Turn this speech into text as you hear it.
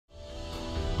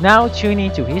Now tune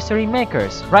in to History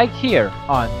Makers right here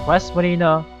on Quest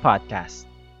Molino Podcast.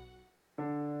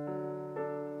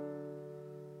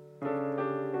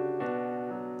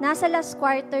 Nasa last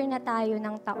quarter na tayo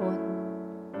ng taon.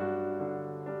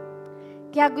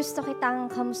 Kaya gusto kitang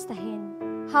kamustahin.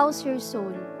 How's your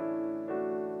soul?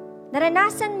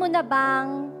 Naranasan mo na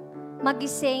bang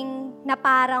magising na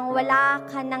parang wala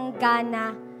ka ng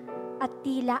gana at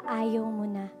tila ayaw mo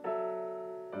na?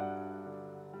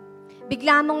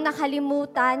 Bigla mong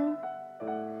nakalimutan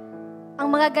ang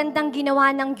mga gandang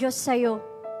ginawa ng Diyos sa'yo.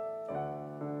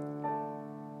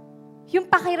 Yung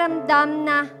pakiramdam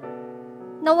na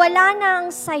nawala na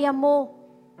ang saya mo,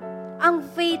 ang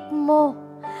faith mo,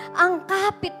 ang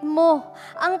kapit mo,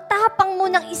 ang tapang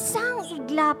mo ng isang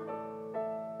iglap.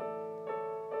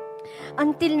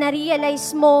 Until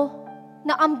na-realize mo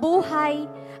na ang buhay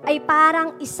ay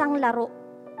parang isang laro.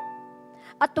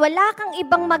 At wala kang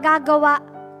ibang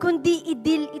magagawa kundi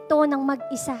idil ito ng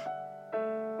mag-isa.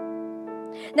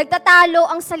 Nagtatalo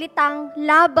ang salitang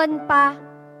laban pa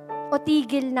o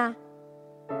tigil na.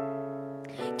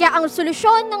 Kaya ang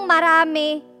solusyon ng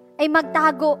marami ay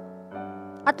magtago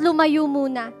at lumayo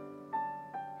muna.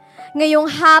 Ngayong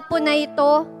hapon na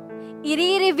ito,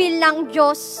 i-reveal ng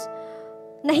Diyos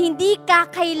na hindi ka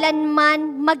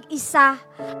kailanman mag-isa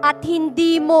at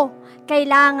hindi mo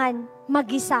kailangan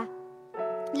mag-isa.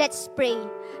 Let's pray.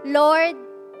 Lord,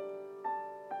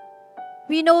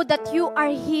 we know that you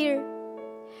are here.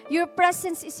 Your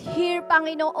presence is here,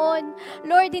 Panginoon.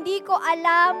 Lord, hindi ko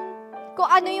alam kung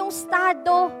ano yung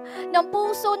estado ng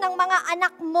puso ng mga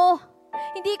anak mo.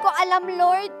 Hindi ko alam,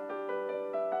 Lord,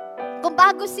 kung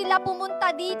bago sila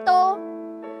pumunta dito,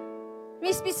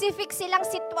 may specific silang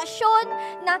sitwasyon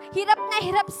na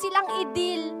hirap silang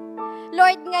idil.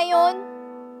 Lord,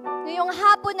 ngayong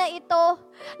hapon na ito,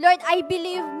 Lord, I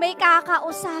believe may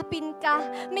kakausapin ka,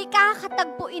 may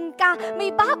kakatagpuin ka,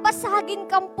 may babasagin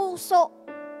kang puso.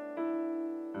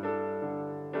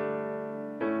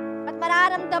 At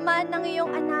mararamdaman ng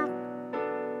iyong anak,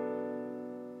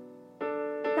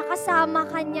 nakasama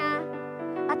ka niya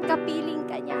at kapiling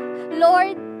ka niya.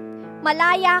 Lord,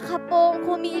 malaya ka pong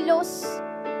kumilos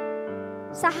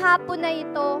sa hapon na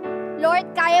ito.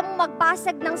 Lord, kaya mong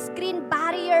magbasag ng screen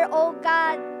barrier, oh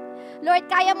God. Lord,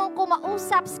 kaya mong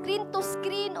kumausap screen to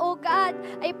screen, oh God.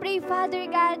 I pray, Father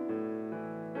God,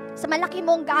 sa malaki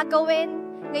mong gagawin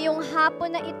ngayong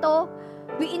hapon na ito,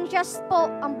 we entrust po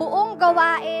ang buong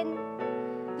gawain.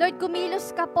 Lord, kumilos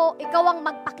ka po. Ikaw ang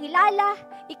magpakilala,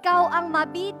 ikaw ang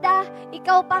mabida,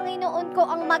 ikaw, Panginoon ko,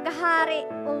 ang maghari,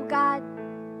 oh God.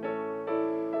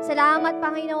 Salamat,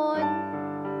 Panginoon.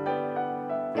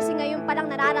 Kasi ngayon palang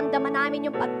nararamdaman namin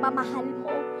yung pagmamahal mo.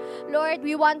 Lord,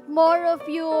 we want more of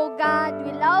you, oh God.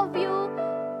 We love you.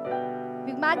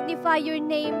 We magnify your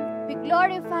name. We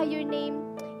glorify your name.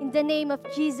 In the name of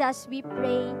Jesus, we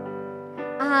pray.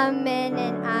 Amen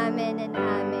and amen and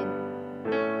amen.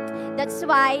 That's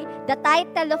why the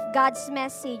title of God's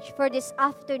message for this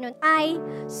afternoon ay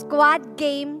Squad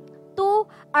Game. Two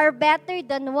are better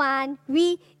than one.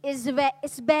 We is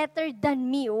better than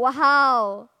me.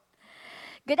 Wow!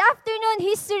 Good afternoon,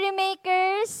 history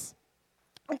makers,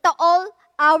 and to all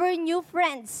our new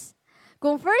friends.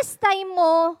 Kung first time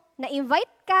mo,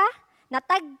 na-invite ka,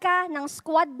 natag ka ng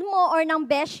squad mo or ng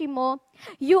beshi mo,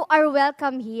 you are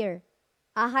welcome here.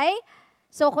 Okay?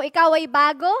 So kung ikaw ay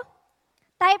bago,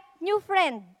 type new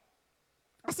friend.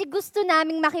 Kasi gusto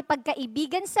naming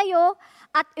makipagkaibigan sa'yo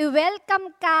at i-welcome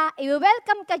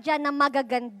ka dyan ng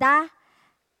magaganda,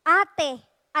 ate,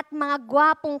 at mga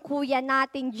gwapong kuya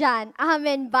natin dyan.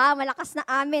 Amen ba? Malakas na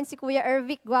amen. Si Kuya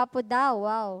Ervic, gwapo daw.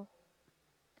 Wow.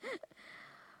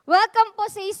 Welcome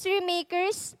po sa History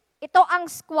Makers. Ito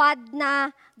ang squad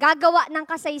na gagawa ng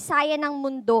kasaysayan ng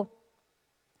mundo.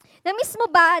 Na-miss mo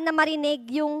ba na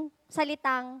marinig yung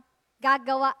salitang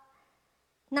gagawa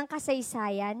ng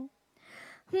kasaysayan?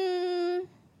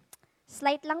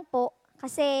 Slight lang po.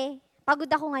 Kasi pagod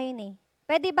ako ngayon eh.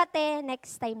 Pwede ba te,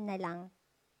 next time na lang?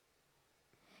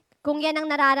 Kung yan ang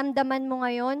nararamdaman mo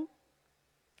ngayon,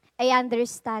 I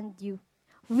understand you.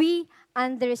 We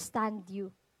understand you.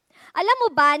 Alam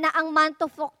mo ba na ang month of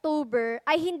October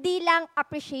ay hindi lang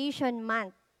appreciation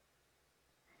month?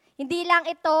 Hindi lang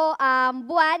ito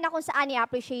buwan na kung saan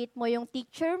i-appreciate mo yung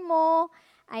teacher mo,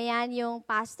 ayan, yung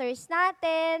pastors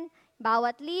natin,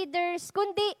 bawat leaders,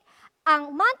 kundi ang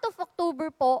month of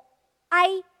October po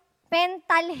ay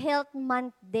mental health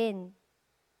month din.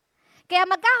 Kaya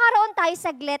magkakaroon tayo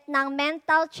saglit ng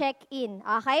mental check-in.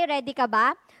 Okay, ready ka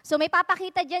ba? So may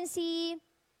papakita dyan si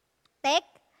Tech.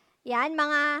 Yan,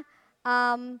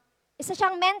 isa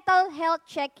siyang mental health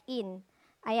check-in.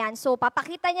 Ayan, so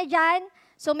papakita niya dyan.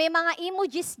 So may mga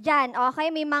emojis dyan,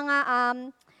 okay? May mga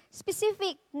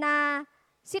specific na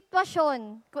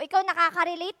sitwasyon. Kung ikaw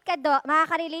makaka-relate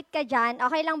ka dyan,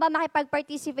 okay lang ba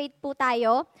makipag-participate po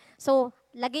tayo? So,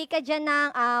 lagay ka dyan ng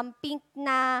pink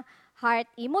na heart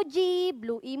emoji,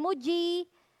 blue emoji,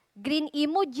 green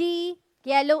emoji,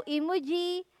 yellow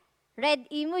emoji, red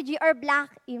emoji, or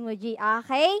black emoji.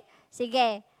 Okay?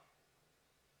 Sige.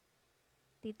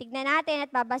 Titignan natin at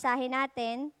babasahin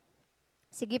natin.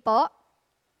 Sige po.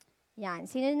 Yan.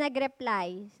 Sino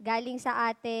nag-reply? Galing sa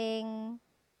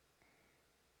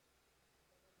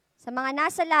mga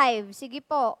nasa live. Sige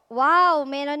po. Wow,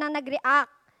 meron nang nag-react.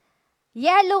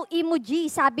 Yellow emoji,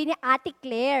 sabi ni Ate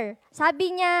Claire.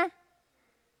 Sabi niya,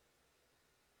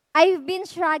 I've been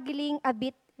struggling a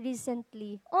bit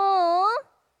recently. Oh,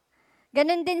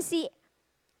 ganun din si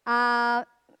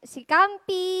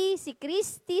Campi, si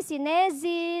Christy, si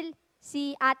Nezil,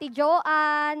 si Ate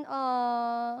Joanne.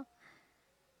 Oh,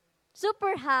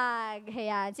 super hug.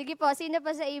 Ayan. Sige po, sino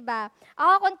pa sa iba?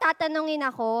 Ako kung tatanungin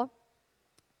ako,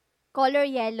 color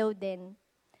yellow din.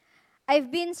 I've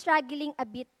been struggling a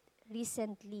bit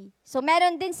recently. So,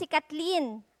 meron din si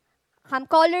Kathleen.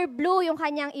 Color blue yung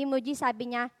kanyang emoji.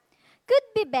 Sabi niya, could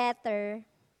be better.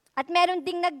 At meron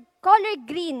ding nag-color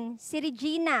green, si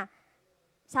Regina.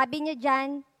 Sabi niya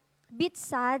dyan, bit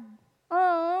sad.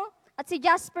 Oh. At si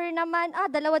Jasper naman,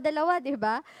 dalawa-dalawa, di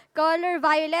ba? Color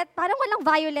violet, parang walang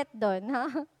violet doon. Ha?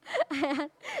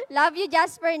 Love you,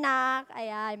 Jasper, nak.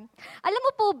 Ayan. Alam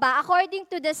mo po ba, according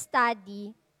to the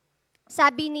study,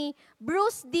 sabi ni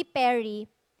Bruce D. Perry,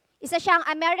 isa siyang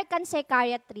American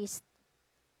psychiatrist.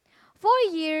 For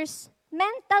years,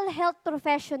 mental health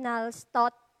professionals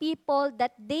taught people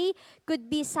that they could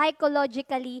be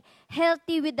psychologically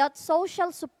healthy without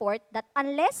social support, that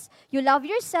unless you love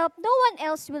yourself, no one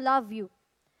else will love you.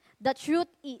 The truth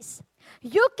is,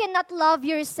 you cannot love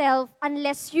yourself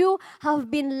unless you have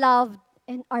been loved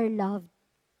and are loved.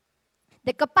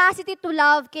 The capacity to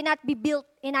love cannot be built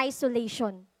in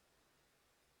isolation.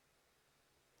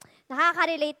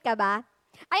 Nakaka-relate ka ba?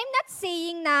 I'm not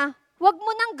saying na huwag mo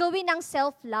nang gawin ang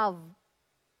self-love.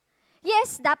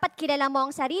 Yes, dapat kilala mo ang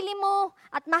sarili mo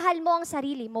at mahal mo ang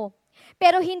sarili mo.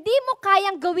 Pero hindi mo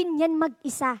kayang gawin yan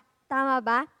mag-isa. Tama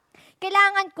ba?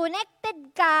 Kailangan connected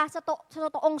ka sa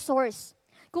totoong source.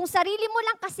 Kung sarili mo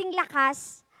lang kasing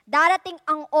lakas, darating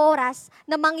ang oras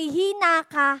na manghihina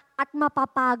ka at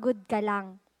mapapagod ka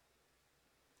lang.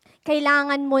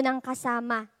 Kailangan mo ng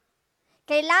kasama.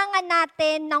 Kailangan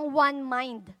natin ng one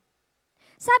mind.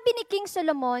 Sabi ni King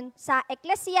Solomon sa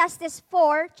Ecclesiastes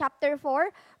 4, chapter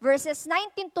 4, verses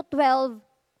 9 to 12,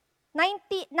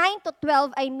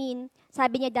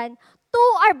 sabi niya dan, two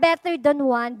are better than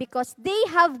one because they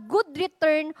have good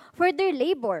return for their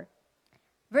labor.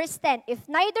 Verse 10, if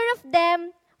neither of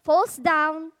them falls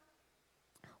down,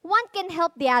 one can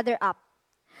help the other up.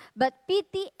 But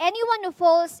pity anyone who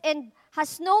falls and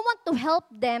has no one to help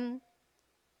them.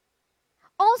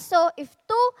 Also, if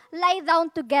two lie down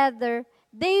together,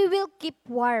 they will keep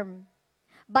warm.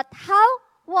 But how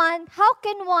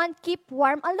can one keep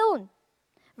warm alone?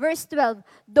 Verse 12,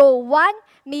 though one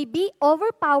may be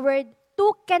overpowered,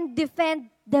 two can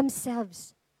defend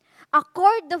themselves. A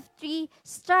cord of 3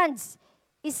 strands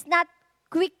is not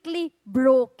quickly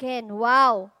broken.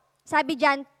 Wow. Sabi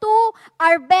diyan, two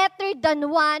are better than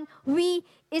one, we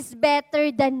is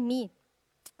better than me.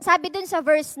 Sabi dun sa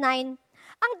verse 9,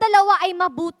 ang dalawa ay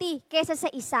mabuti kaysa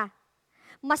sa isa.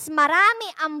 Mas marami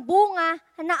ang bunga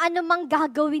na anumang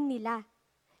gagawin nila.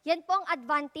 Yan po ang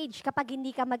advantage kapag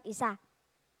hindi ka mag-isa.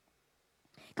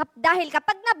 Dahil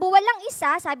kapag nabuwal ang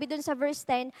isa, sabi dun sa verse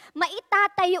 10,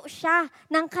 maitatayo siya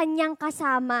ng kanyang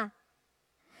kasama.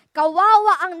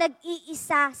 Kawawa ang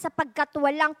nag-iisa sapagkat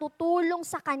walang tutulong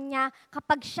sa kanya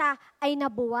kapag siya ay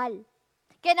nabuwal.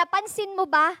 Kaya napansin mo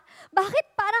ba, bakit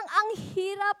parang ang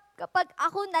hirap kapag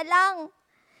ako na lang?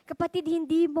 Kapatid,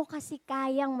 hindi mo kasi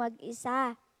kayang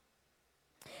mag-isa.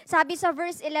 Sabi sa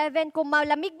verse 11, kung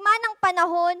malamig man ang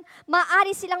panahon,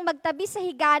 maaari silang magtabi sa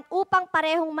higaan upang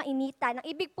parehong mainitan. Ang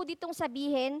ibig po ditong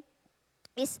sabihin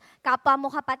is, kapwa mo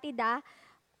kapatid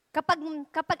kapag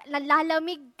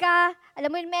nalalamig ka,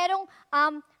 alam mo yun,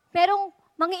 merong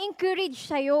mga-encourage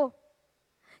sa'yo.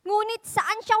 Ngunit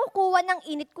saan siya kukuha ng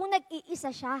init kung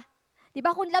nag-iisa siya?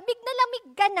 Diba? Kung lamig na lamig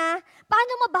ka na,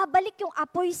 paano mababalik yung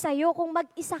apoy sa'yo kung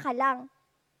mag-isa ka lang?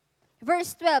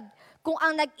 Verse 12, kung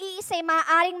ang nag-iisa ay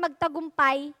maaaring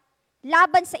magtagumpay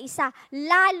laban sa isa,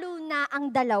 lalo na ang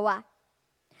dalawa.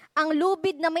 Ang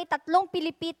lubid na may 3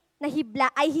 pilipit na hibla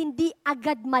ay hindi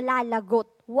agad malalagot.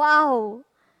 Wow!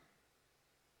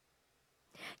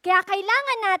 Kaya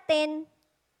kailangan natin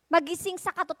magising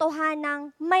sa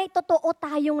katotohanang may totoo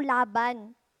tayong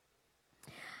laban.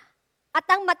 At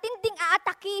ang matinding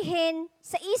aatakihin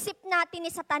sa isip natin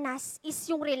ni Satanas is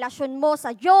yung relasyon mo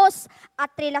sa Diyos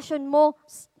at relasyon mo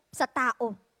sa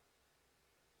tao.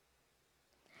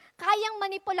 Kayang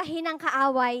manipulahin ng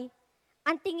kaaway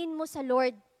ang tingin mo sa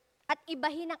Lord at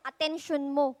ibahin ang attention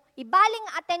mo. Ibaling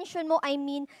ang attention mo,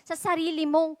 sa sarili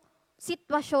mong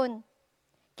sitwasyon.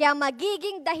 Kaya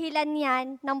magiging dahilan yan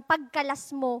ng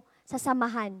pagkalas mo sa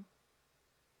samahan.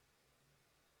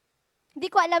 Hindi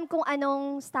ko alam kung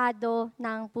anong estado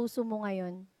ng puso mo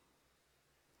ngayon.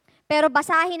 Pero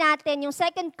basahin natin yung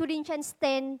 2 Corinthians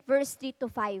 10, verse 3 to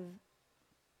 5.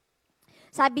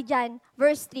 Sabi dyan,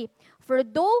 verse 3, "For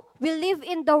though we live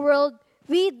in the world,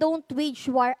 we don't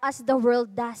wage war as the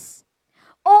world does."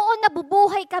 Oo,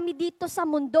 nabubuhay kami dito sa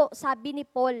mundo, sabi ni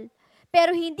Paul.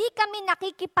 Pero hindi kami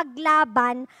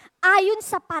nakikipaglaban ayon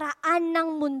sa paraan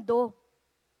ng mundo.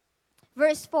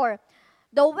 Verse 4,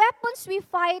 "The weapons we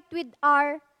fight with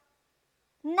are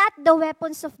not the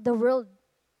weapons of the world.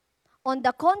 On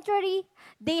the contrary,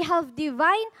 they have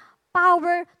divine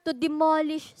power to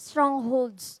demolish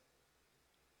strongholds."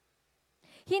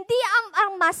 Hindi ang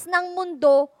armas ng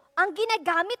mundo ang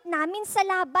ginagamit namin sa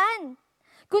laban,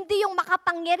 kundi yung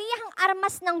makapangyarihang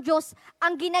armas ng Diyos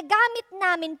ang ginagamit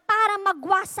namin para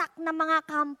magwasak ng mga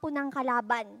kampo ng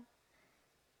kalaban.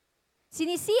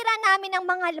 Sinisira namin ang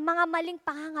mga maling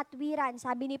pangangatwiran,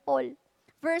 sabi ni Paul.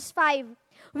 Verse 5,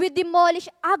 "We demolish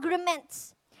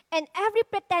arguments and every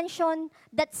pretension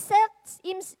that sets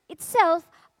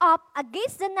itself up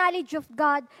against the knowledge of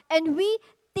God, and we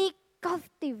take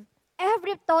captive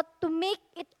every thought to make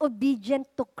it obedient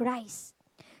to Christ."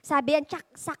 Sabi yan,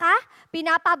 saka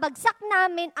pinapabagsak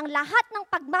namin ang lahat ng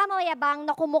pagmamayabang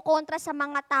na kumukontra sa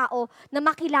mga tao na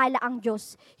makilala ang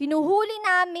Diyos. Hinuhuli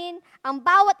namin ang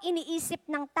bawat iniisip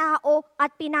ng tao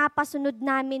at pinapasunod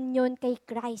namin yun kay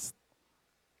Christ.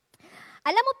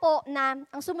 Alam mo po na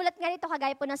ang sumulat nga nito,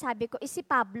 kagaya po ng sabi ko, is si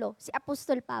Pablo, si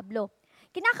Apostol Pablo.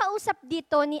 Kinakausap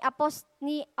dito ni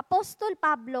Apostol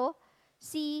Pablo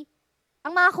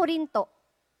ang mga Korinto.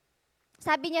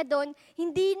 Sabi niya doon,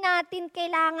 hindi natin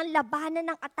kailangan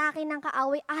labanan ng atake ng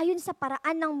kaaway ayon sa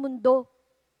paraan ng mundo.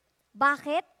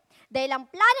 Bakit? Dahil ang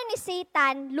plano ni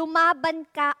Satan, lumaban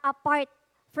ka apart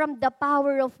from the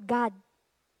power of God.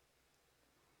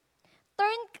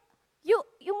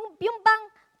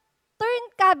 Turn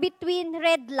ka between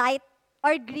red light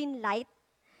or green light.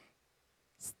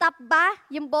 Stop ba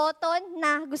yung button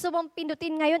na gusto mong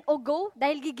pindutin ngayon o go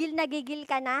dahil gigil na gigil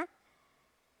ka na?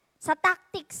 Sa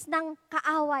tactics ng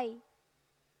kaaway.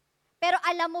 Pero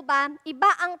alam mo ba, iba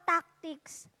ang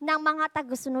tactics ng mga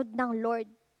tagusunod ng Lord.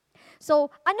 So,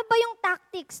 ano ba yung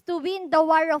tactics to win the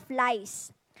war of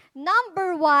lies?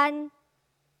 Number 1,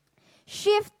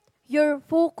 shift your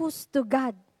focus to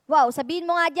God. Wow, sabihin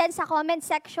mo nga dyan sa comment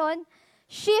section,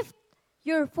 shift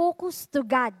your focus to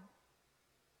God.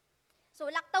 So,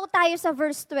 laktaw tayo sa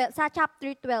verse 12, sa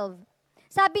chapter 12.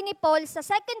 Sabi ni Paul sa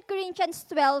 2 Corinthians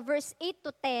 12, verse 8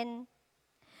 to 10,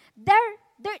 There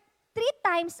 3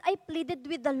 times I pleaded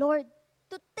with the Lord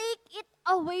to take it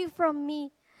away from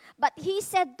me. But He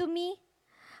said to me,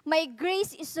 My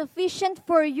grace is sufficient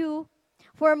for you,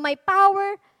 for my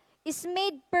power is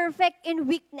made perfect in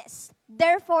weakness.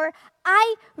 Therefore,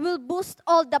 I will boast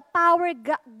all the power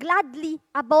gladly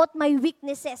about my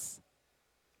weaknesses,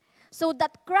 so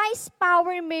that Christ's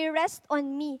power may rest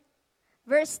on me.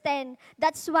 Verse 10,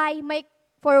 that's why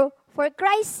for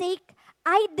Christ's sake,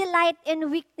 I delight in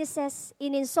weaknesses,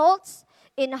 in insults,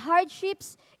 in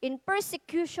hardships, in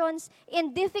persecutions,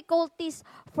 in difficulties,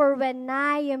 for when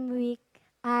I am weak,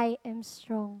 I am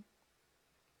strong.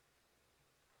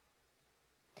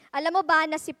 Alam mo ba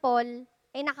na si Paul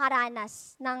ay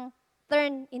nakaranas ng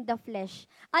thorn in the flesh?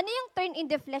 Ano yung thorn in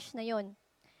the flesh na yun?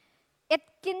 It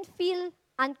can feel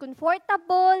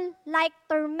uncomfortable, like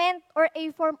torment or a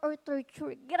form or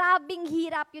torture. Grabing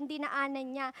hirap yung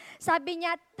dinaanan niya. Sabi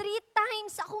niya, 3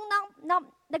 times akong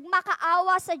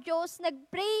nagmakaawa sa Diyos,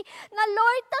 nagpray na,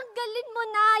 Lord, tanggalin mo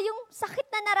na yung sakit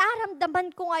na nararamdaman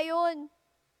ko ngayon.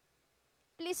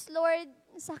 Please, Lord,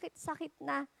 sakit-sakit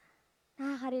na.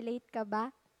 Nakaka-relate ka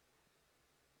ba?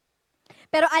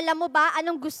 Pero alam mo ba,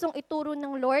 anong gustong ituro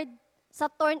ng Lord sa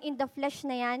thorn in the flesh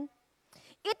na yan?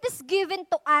 It is given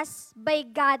to us by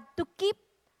God to keep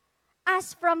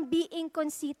us from being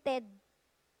conceited.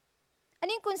 Ano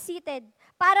yung conceited?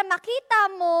 Para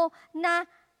makita mo na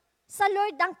sa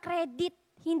Lord ang credit,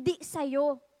 hindi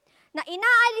sa'yo. Na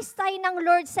inaalis tayo ng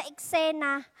Lord sa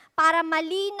eksena para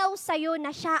malinaw sa'yo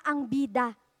na siya ang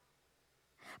bida.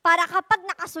 Para kapag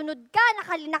nakasunod ka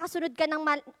ng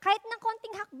kahit ng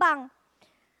konting hakbang,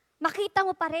 makita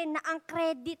mo pa rin na ang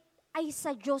credit ay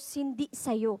sa Diyos, hindi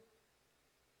sa'yo.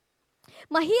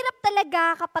 Mahirap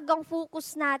talaga kapag ang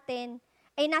focus natin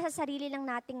ay nasa sarili lang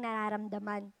nating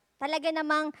nararamdaman. Talaga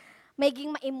namang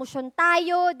maging maemosyon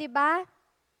tayo, di ba?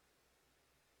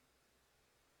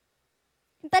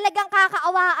 Talagang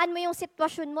kakaawaan mo yung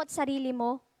sitwasyon mo at sarili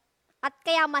mo. At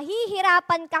kaya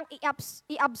mahihirapan kang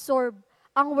i-absorb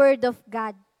ang Word of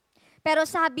God. Pero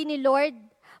sabi ni Lord,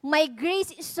 my grace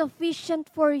is sufficient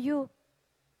for you.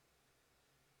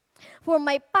 For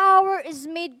my power is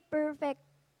made perfect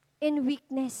in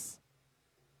weakness.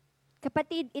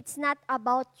 Kapatid, it's not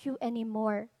about you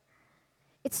anymore.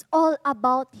 It's all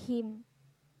about Him.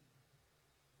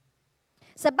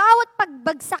 Sa bawat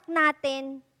pagbagsak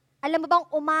natin, alam mo bang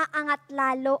umaangat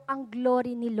lalo ang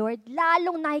glory ni Lord?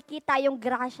 Lalong nakikita yung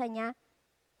grasya niya.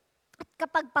 At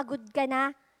kapag pagod ka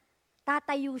na,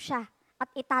 tatayo siya at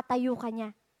itatayo ka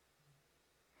niya.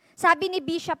 Sabi ni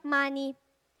Bishop Manny,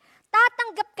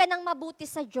 tatanggap ka ng mabuti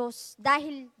sa Diyos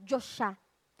dahil Diyos siya.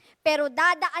 Pero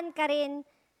dadaan ka rin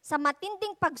sa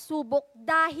matinding pagsubok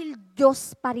dahil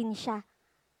Diyos pa rin siya.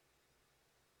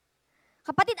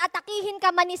 Kapatid, atakihin ka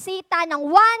man ni Satan ng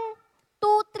 1,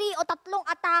 2, 3 o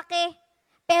 3 atake,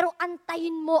 pero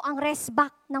antayin mo ang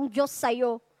resback ng Diyos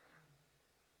sa'yo.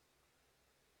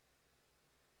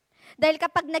 Dahil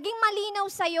kapag naging malinaw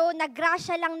sa'yo na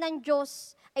grasya lang ng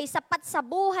Diyos ay sapat sa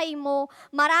buhay mo,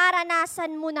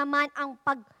 mararanasan mo ang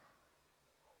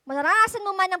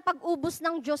pag-ubos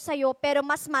ng Diyos sa'yo, pero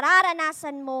mas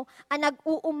mararanasan mo ang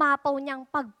nag-uumapaw niyang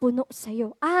pagpuno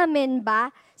sa'yo. Amen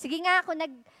ba? Sige nga, kung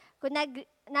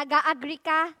nag-agree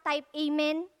ka, type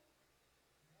amen.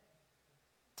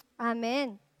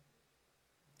 Amen.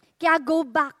 Kaya go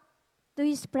back to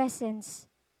His presence.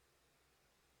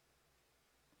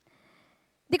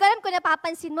 Di ko alam kung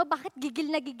napapansin mo, bakit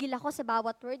gigil na gigil ako sa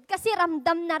bawat word. Kasi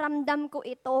ramdam na ramdam ko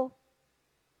ito.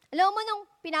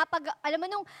 Alam mo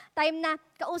nung time na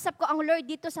kausap ko ang Lord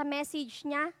dito sa message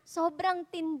niya, sobrang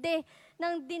tindi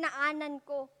ng dinaanan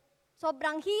ko.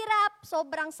 Sobrang hirap,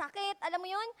 sobrang sakit. Alam mo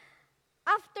yun?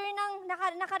 After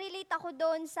nakarelate ako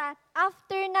doon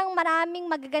after ng maraming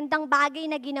magagandang bagay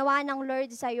na ginawa ng Lord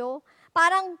sa'yo,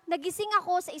 parang nagising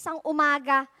ako sa isang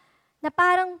umaga na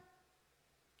parang,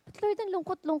 Lord, ang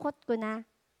lungkot-lungkot ko na.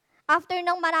 After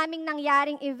ng maraming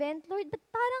nangyaring event, Lord, ba't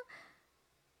parang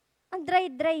ang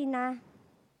dry-dry na?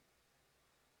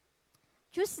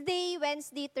 Tuesday,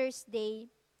 Wednesday, Thursday,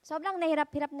 sobrang nahirap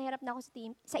na ako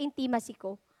sa intimacy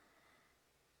ko.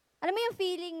 Alam mo yung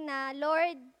feeling na,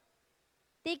 Lord,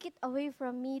 take it away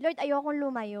from me. Lord, ayokong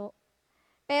lumayo.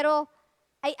 Pero,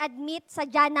 I admit,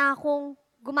 sadya na akong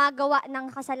gumagawa ng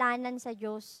kasalanan sa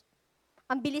Diyos.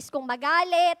 Ang bilis kong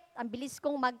magalit, ang bilis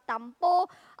kong magtampo,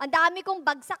 ang dami kong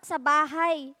bagsak sa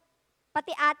bahay,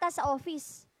 pati ata sa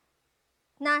office,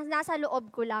 na nasa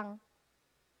loob ko lang.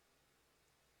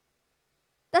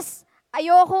 Tas,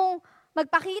 ayokong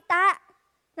magpakita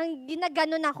ng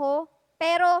ginaganon ako,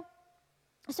 pero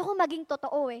gusto kong maging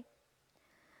totoo eh.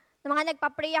 Na mga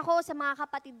nagpa-pray ako sa mga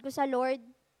kapatid ko sa Lord.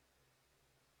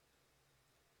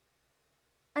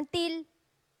 Until,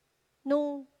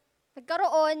 nung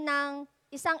nagkaroon ng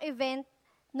isang event,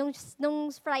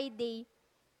 nung Friday,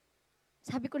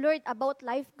 sabi ko, Lord, about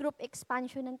life group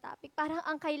expansion ng topic. Parang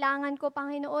ang kailangan ko,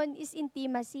 Panginoon, is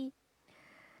intimacy.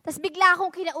 Tapos bigla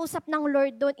akong kinausap ng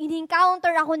Lord doon.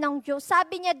 In-encounter ako ng Diyos.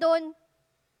 Sabi niya doon,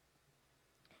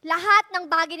 lahat ng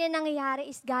bagay na nangyayari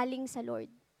is galing sa Lord.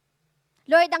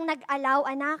 Lord ang nag-allow,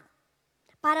 anak,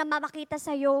 para mapakita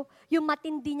sa'yo yung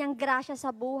matindi niyang grasya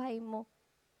sa buhay mo.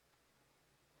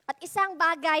 At isang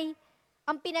bagay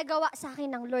ang pinagawa sa akin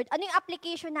ng Lord. Ano yung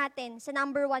application natin sa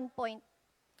number 1 point?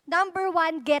 Number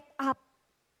 1, get up.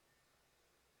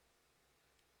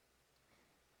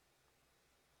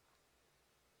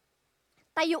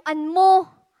 Tayuan mo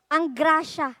ang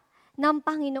grasya ng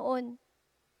Panginoon.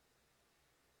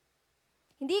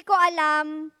 Hindi ko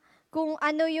alam kung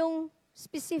ano yung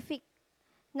specific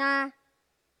na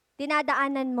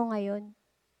dinadaanan mo ngayon.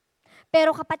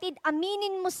 Pero kapatid,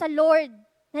 aminin mo sa Lord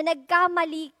na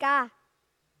nagkamali ka.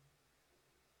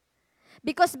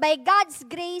 Because by God's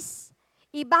grace,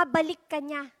 ibabalik ka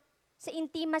niya sa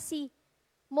intimacy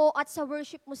mo at sa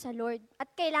worship mo sa Lord. At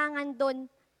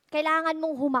kailangan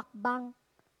mong humakbang.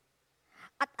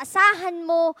 At asahan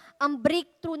mo ang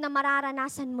breakthrough na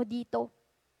mararanasan mo dito.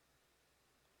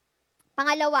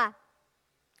 Pangalawa,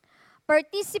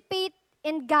 participate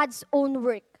in God's own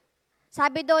work.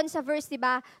 Sabi doon sa verse,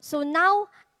 diba? So now,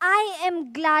 I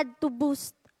am glad to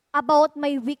boast about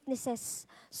my weaknesses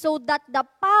so that the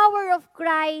power of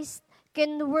Christ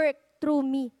can work through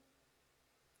me.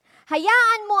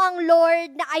 Hayaan mo ang Lord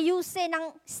na ayusin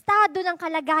ang estado ng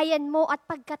kalagayan mo at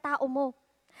pagkatao mo.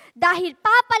 Dahil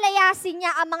papalayasin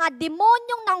niya ang mga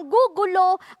demonyong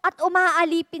nanggugulo at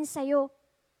umaalipin sa'yo.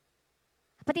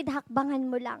 Kapatid, hakbangan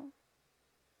mo lang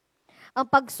ang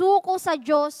pagsuko sa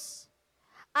Diyos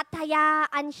at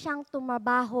hayaan siyang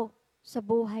tumabaho sa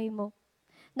buhay mo.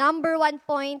 Number 1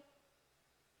 point,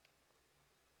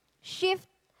 shift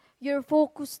your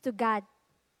focus to God.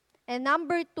 And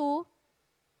number 2,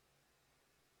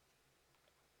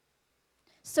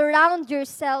 surround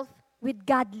yourself with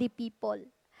godly people.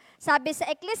 Sabi sa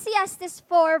Ecclesiastes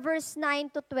 4 verse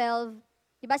 9 to 12,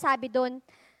 di ba sabi doon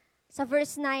sa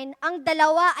verse 9, ang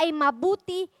dalawa ay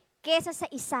mabuti kesa sa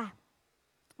isa.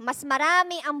 Mas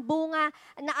marami ang bunga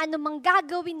na anumang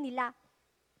gagawin nila.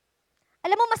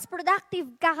 Alam mo, mas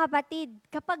productive ka, kapatid,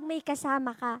 kapag may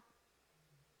kasama ka.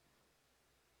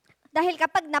 Dahil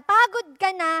kapag napagod ka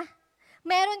na,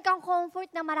 meron kang comfort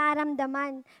na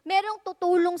mararamdaman. Merong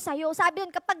tutulong sa'yo. Sabi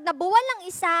doon, kapag nabuwal ang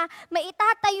isa, may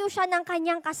itatayo siya ng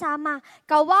kanyang kasama.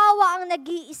 Kawawa ang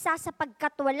nag-iisa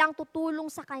sapagkat walang tutulong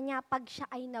sa kanya pag siya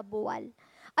ay nabuwal.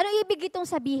 Ano ibig itong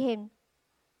sabihin?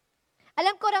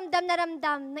 Alam ko ramdam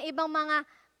na ibang mga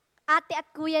ate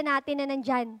at kuya natin na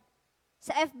nandyan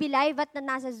sa FB Live at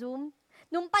na nasa Zoom.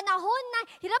 Nung panahon na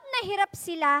hirap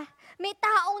sila, may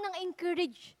taong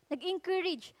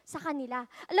nag-encourage sa kanila.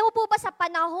 Alam mo po ba sa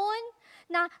panahon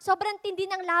na sobrang tindi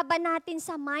ng laban natin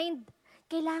sa mind,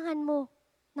 kailangan mo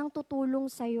ng tutulong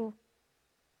sa'yo.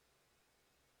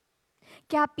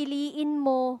 Kaya piliin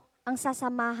mo ang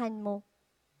sasamahan mo.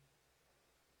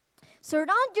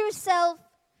 Surround yourself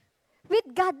with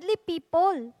godly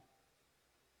people.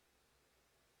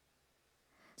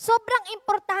 Sobrang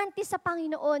importante sa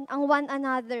Panginoon ang one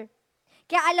another.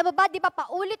 Kaya alam mo ba, di ba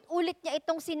paulit-ulit niya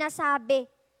itong sinasabi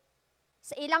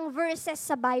sa ilang verses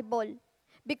sa Bible.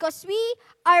 Because we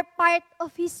are part of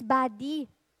His body.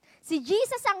 Si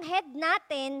Jesus ang head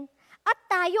natin at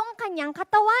tayo ang kanyang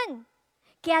katawan.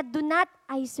 Kaya do not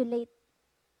isolate.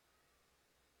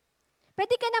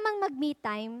 Pwede ka namang mag-me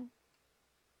time,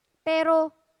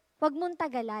 pero huwag mong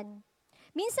tagalan.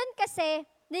 Minsan kasi,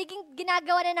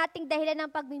 ginagawa na nating dahilan ng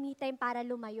pag-me time para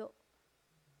lumayo.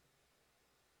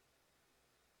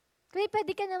 Kaya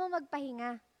pwede ka naman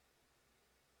magpahinga.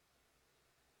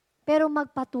 Pero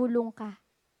magpatulong ka.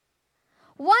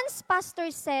 Once pastor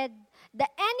said, the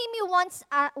enemy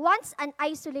wants an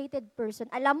isolated person.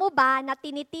 Alam mo ba na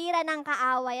tinitira ng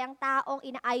kaaway ang taong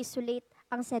ina-isolate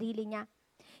ang sarili niya?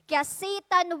 Kaya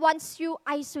Satan wants you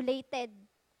isolated.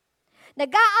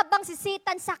 Nag-aabang si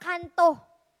Satan sa kanto.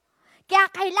 Kaya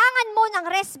kailangan mo ng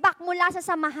rest back mula sa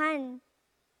samahan.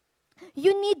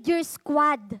 You need your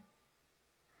squad.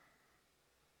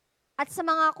 At sa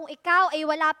mga kung ikaw ay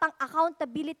wala pang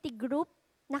accountability group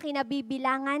na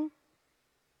kinabibilangan,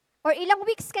 or ilang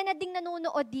weeks ka na ding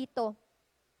nanonood dito,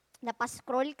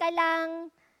 napascroll ka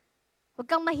lang, huwag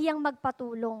kang mahiyang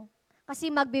magpatulong. Kasi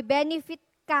magbe-benefit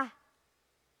ka.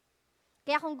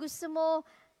 Kaya kung gusto mo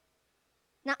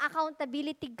ng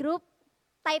accountability group,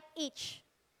 type H.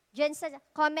 Diyan sa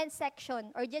comment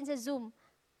section or diyan sa Zoom.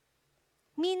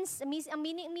 Ang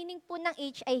meaning po ng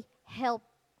H ay help.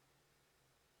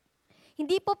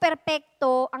 Hindi po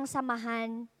perpekto ang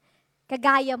samahan,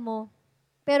 kagaya mo,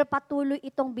 pero patuloy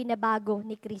itong binabago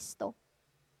ni Kristo.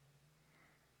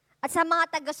 At sa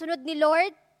mga tagasunod ni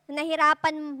Lord, na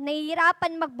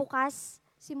nahihirapan magbukas,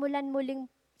 simulan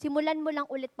mo lang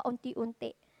ulit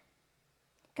paunti-unti.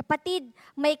 Kapatid,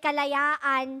 may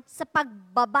kalayaan sa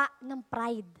pagbaba ng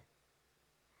pride.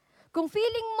 Kung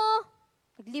feeling mo,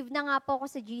 nag-live na nga po ako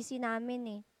sa GC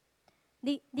namin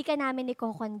di ka namin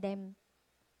i-condemn.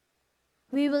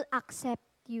 We will accept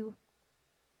you.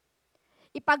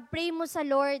 Ipag-pray mo sa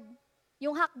Lord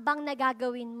yung hakbang na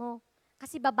gagawin mo.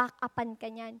 Kasi baback-upan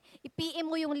ka niyan. I-PM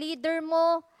mo yung leader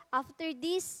mo. After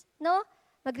this,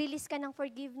 mag-release ka ng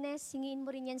forgiveness. Singin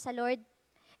mo rin yan sa Lord.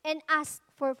 And ask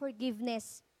for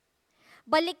forgiveness.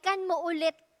 Balikan mo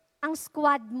ulit ang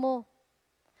squad mo.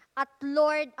 At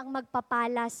Lord ang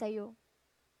magpapala sa'yo.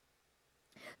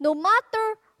 No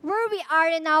matter where we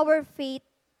are in our faith,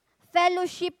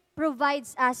 fellowship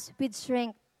provides us with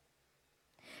strength.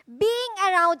 Being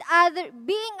around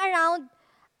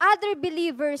other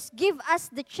believers give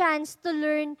us the chance to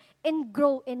learn and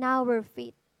grow in our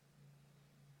faith.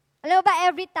 Alam mo ba,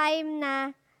 every time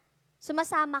na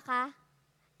sumasama ka,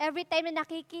 every time na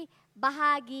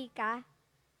nakikibahagi ka,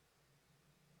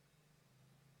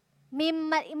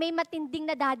 may matinding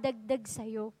nadadagdag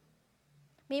sa'yo.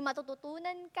 May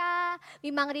matututunan ka, may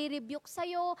mangre-rebuke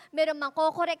sa'yo, mayroong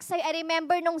mangko-correct sa'yo. I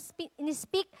remember nung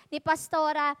ni-speak ni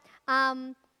Pastora,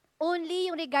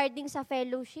 only yung regarding sa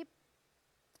fellowship.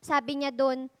 Sabi niya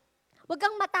doon, huwag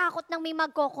kang matakot nang may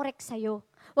magko-correct sa'yo.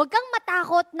 Huwag kang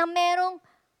matakot na merong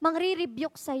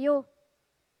mangre-rebuke sa'yo.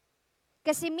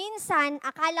 Kasi minsan,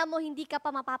 akala mo hindi ka pa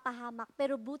mapapahamak,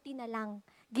 pero buti na lang,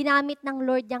 ginamit ng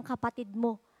Lord yung kapatid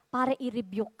mo para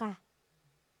i-rebuke ka.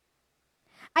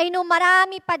 I know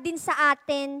marami pa din sa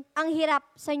atin ang hirap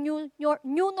sa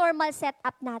new normal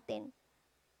setup natin.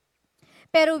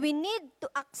 Pero we need to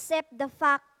accept the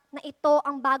fact na ito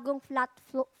ang bagong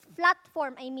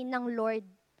platform, ng Lord.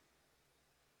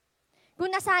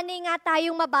 Kung nasanay nga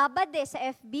tayong mababad sa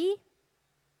FB,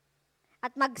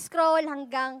 at mag-scroll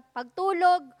hanggang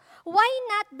pagtulog, why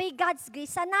not by God's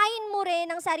grace, sanayin mo rin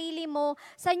ang sarili mo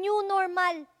sa new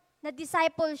normal na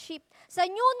discipleship, sa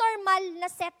new normal na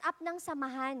setup ng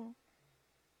samahan.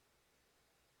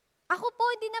 Ako po,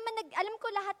 alam ko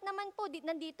lahat naman po,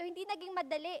 nandito, hindi naging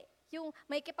madali. Yung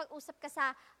may kipag-usap ka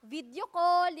sa video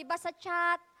call, di ba, sa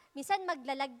chat, minsan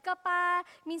maglalag ka pa,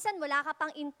 minsan wala ka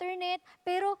pang internet,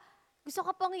 pero gusto ko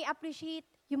pong i-appreciate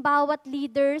yung bawat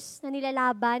leaders na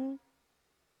nilalaban,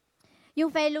 yung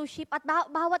fellowship, at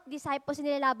bawat disciples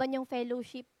nilalaban yung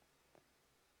fellowship.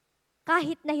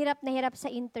 Kahit na hirap sa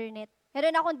internet.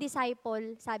 Meron akong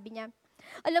disciple, sabi niya,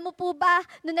 alam mo po ba,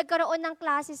 nung nagkaroon ng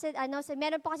classes,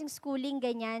 meron po kasing schooling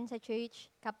ganyan sa church,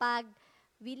 kapag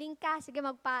willing ka, sige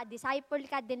magpa-disciple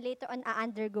ka, then later on,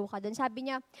 undergo ka doon.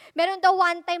 Sabi niya, meron daw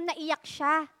one time na iyak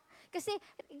siya. Kasi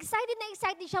excited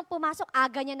siyang pumasok,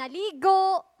 aga niya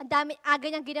naligo, aga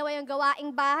niyang ginawa yung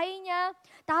gawaing bahay niya.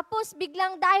 Tapos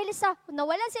biglang dahil sa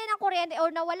nawalan siya ng kuryente o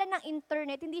nawalan ng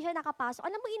internet, hindi siya nakapasok.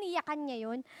 Alam mo, iniyakan niya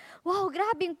yun? Wow,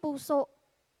 grabing puso.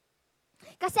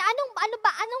 Kasi anong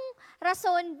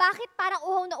rason, bakit parang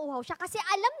uhaw na uhaw siya? Kasi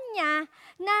alam niya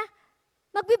na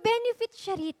magbe-benefit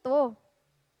siya rito.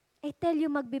 I tell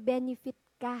you, magbe-benefit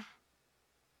ka.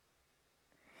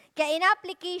 Kaya in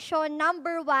application,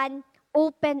 number 1,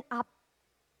 open up.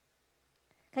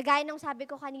 Kagaya nung sabi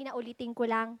ko kanina, ulitin ko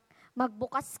lang,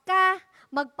 magbukas ka,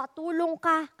 magpatulong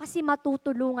ka, kasi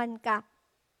matutulungan ka.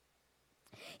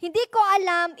 Hindi ko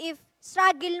alam if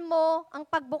struggle mo ang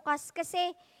pagbukas kasi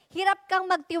hirap kang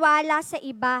magtiwala sa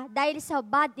iba dahil sa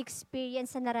bad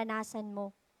experience na naranasan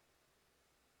mo.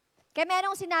 Kaya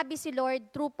merong sinabi si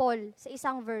Lord through Paul sa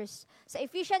isang verse. Sa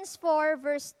Ephesians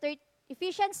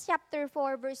chapter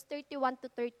 4, verse 31 to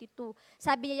 32.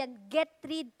 Sabi niya yan, get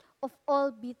rid of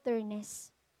all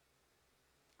bitterness.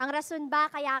 Ang rason ba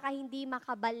kaya ka hindi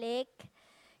makabalik?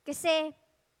 Kasi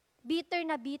bitter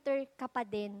na bitter ka pa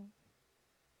din.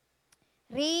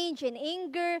 Rage and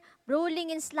anger,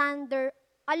 brawling and slander,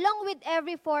 along with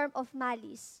every form of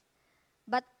malice.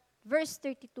 But verse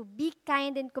 32, be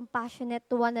kind and compassionate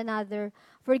to one another,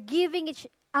 forgiving each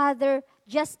other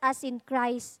just as in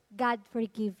Christ, God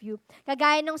forgive you.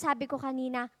 Kagaya nung sabi ko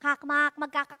kanina,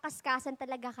 magkakakaskasan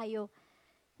talaga kayo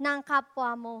ng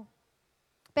kapwa mo.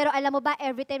 Pero alam mo ba,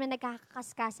 every time na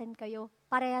nagkakakaskasan kayo,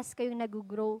 parehas kayong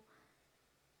nag-grow.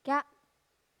 Kaya,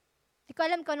 hindi ko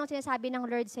alam kung anong sinasabi ng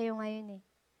Lord sa'yo ngayon eh.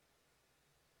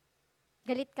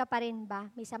 Galit ka pa rin ba?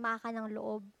 May sama ka ng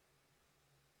loob?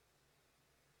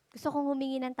 Gusto kong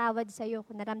humingi ng tawad sa'yo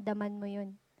kung naramdaman mo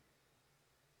yun.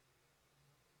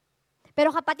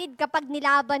 Pero kapatid, kapag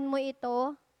nilaban mo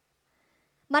ito,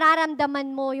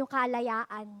 mararamdaman mo yung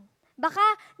kalayaan. Baka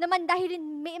naman dahil,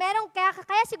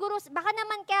 kaya siguro, baka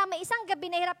naman kaya may isang gabi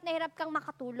na hirap kang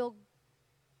makatulog.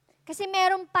 Kasi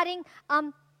meron pa ring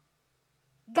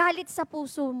galit sa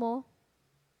puso mo.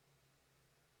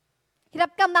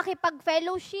 Hirap kang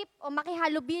makipag-fellowship o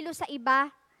makihalubilo sa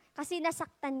iba kasi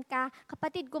nasaktan ka.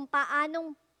 Kapatid, kung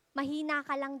paanong mahina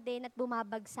ka lang din at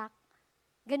bumabagsak,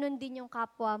 ganun din yung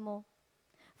kapwa mo.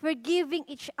 Forgiving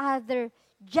each other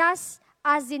just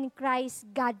as in Christ,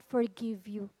 God forgive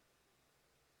you.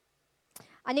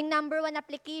 Anong number 1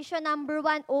 application? Number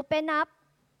 1, open up.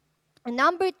 And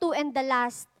number 2 and the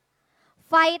last,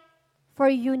 fight for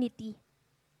unity.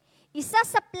 Isa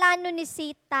sa plano ni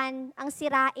Satan ang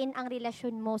sirain ang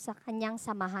relasyon mo sa kanyang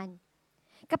samahan.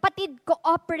 Kapatid,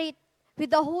 cooperate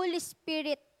with the Holy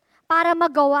Spirit para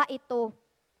magawa ito.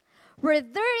 Where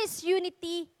there is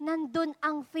unity, nandun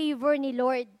ang favor ni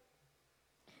Lord.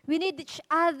 We need each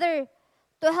other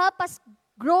to help us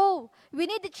grow. We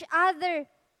need each other.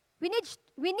 We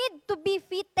need to be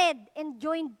fitted and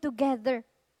joined together.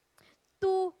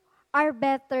 Two are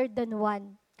better than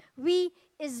one. We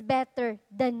is better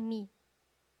than me.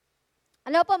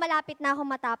 Alam po, malapit na ako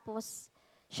matapos.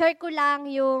 Share ko lang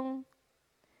yung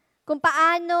kung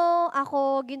paano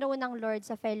ako ginawa ng Lord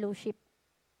sa fellowship.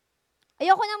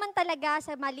 Ayoko naman talaga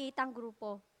sa maliitang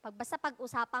grupo. Basta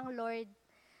pag-usapang Lord,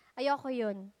 ayoko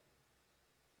yun.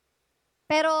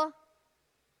 Pero,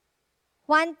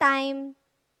 one time,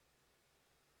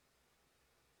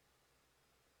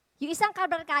 yung isang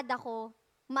kabarkada ko,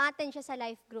 ma-attend siya sa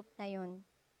life group na yun.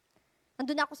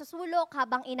 Andun ako sa sulok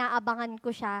habang inaabangan ko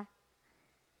siya.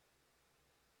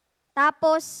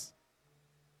 Tapos,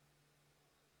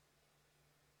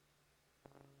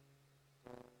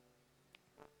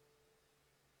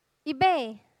 iba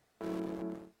eh.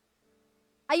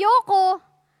 Ayoko,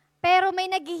 pero may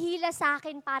naghihila sa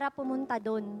akin para pumunta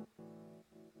doon.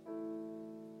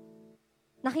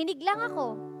 Nakinig lang ako.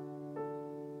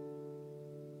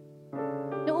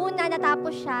 Noong una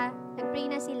natapos siya, nag-pray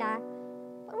na sila.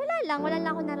 Wala lang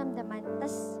ako naramdaman.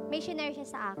 Tapos may shinare siya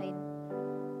sa akin.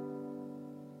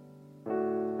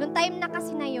 Noong time na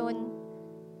kasi na yun,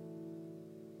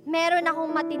 meron akong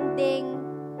matinding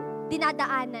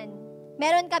dinadaanan.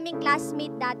 Meron kaming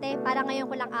classmate dati, para ngayon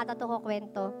ko lang ata ito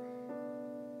kukwento.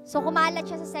 So kumalat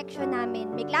siya sa section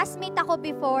namin. May classmate ako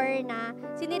before na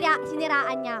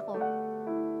siniraan niya ako.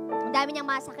 Ang dami niyang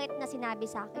masakit na sinabi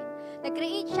sa akin.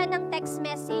 Nag-create siya ng text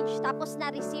message, tapos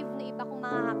na-receive ng iba kong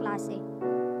mga kaklase.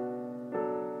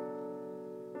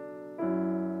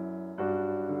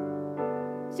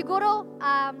 Siguro,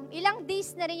 ilang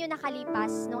days na rin yung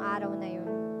nakalipas nung araw na yun.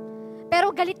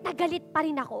 Pero galit na galit pa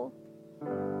rin ako.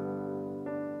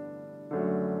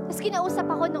 Tapos kinausap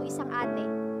ako nung isang ate.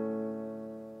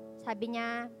 Sabi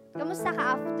niya, kamusta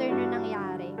ka after nung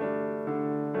nangyari?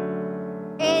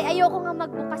 Ayoko nga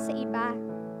magbukas sa iba.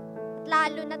 At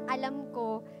lalo na't alam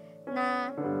ko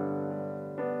na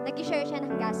nag-share siya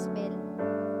ng gospel.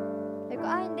 Sabi ko,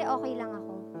 hindi, okay lang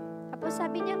ako. Tapos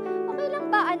sabi niya, okay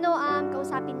lang ba,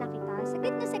 kausapin na kita?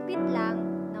 Saglit lang,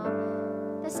 no?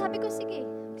 Tapos sabi ko, sige.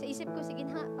 Sa isip ko, sige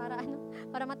na,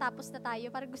 para matapos na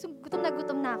tayo. Para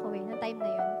gutom na ako noong time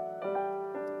na yun.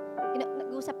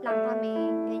 Nag-usap lang kami,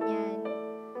 ganyan.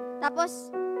 Tapos,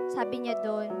 sabi niya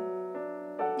doon,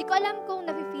 di ko alam kung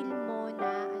nafe-feel mo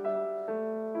na,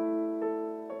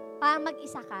 parang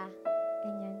mag-isa ka,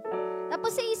 ganyan.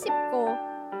 Tapos sa isip ko,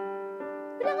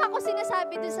 wala nga ako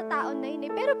sinasabi doon sa tao na yun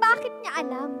eh. Pero bakit niya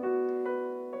alam?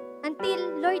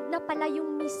 Until Lord na pala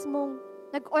yung mismong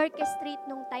nag-orchestrate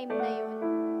nung time na yun.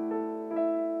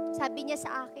 Sabi niya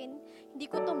sa akin, hindi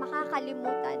ko to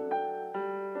makakalimutan.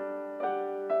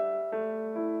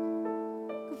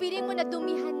 Kung feeling mo na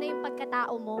dumihan na yung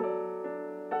pagkatao mo,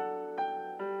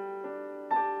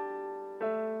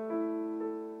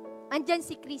 andyan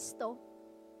si Kristo.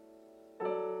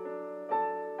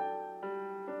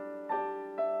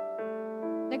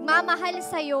 Nagmamahal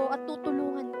sa'yo at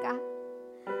tutulungan ka.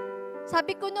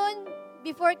 Sabi ko noon,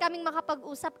 before kaming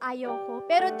makapag-usap, ayaw ko.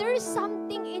 Pero there's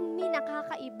something in me na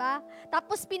kakaiba.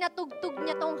 Tapos pinatugtog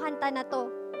niya tong kanta na to.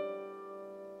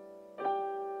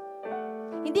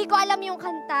 Hindi ko alam yung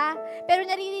kanta, pero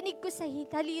naririnig ko sa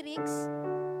lyrics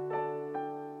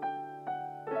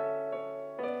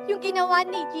yung ginawa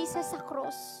ni Jesus sa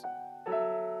cross.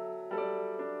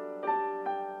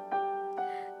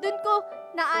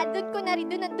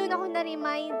 Doon ako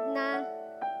na-remind na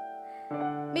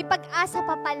may pag-asa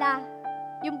pa pala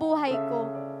yung buhay ko.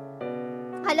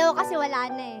 Akala ko kasi wala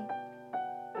na eh.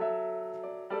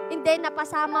 And then,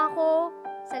 napasama ko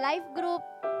sa life group.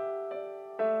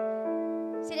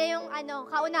 Sila yung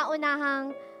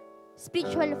kauna-unahang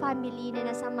spiritual family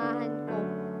na nasamahan ko.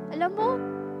 Alam mo,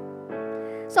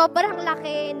 sobrang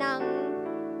laki ng,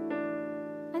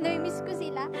 miss ko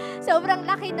sila. Sobrang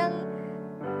laki ng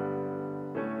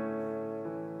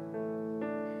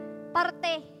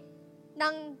parte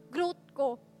ng growth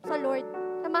ko sa Lord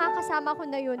na makakasama ko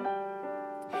na yun.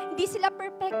 Hindi sila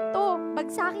perfecto.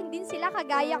 Bagsakin din sila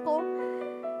kagaya ko.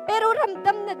 Pero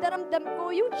ramdam na daramdam ko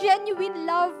yung genuine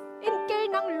love and care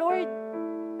ng Lord.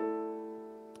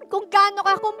 Kung gaano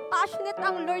ka compassionate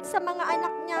ang Lord sa mga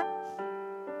anak niya.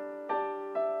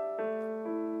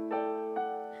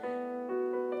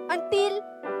 Until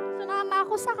sumama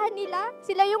ako sa kanila,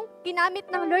 sila yung ginamit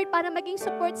ng Lord para maging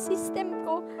support system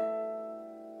ko.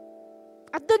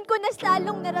 At doon ko na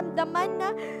lalong naramdaman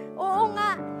na, oo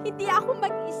nga, hindi ako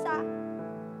mag-isa.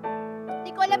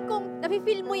 Hindi ko alam kung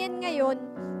nafe-feel mo yan ngayon.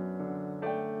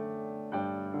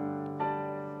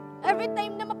 Every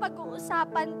time na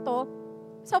mapag-uusapan to,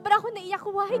 sobrang ako naiyak.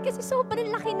 Why? Kasi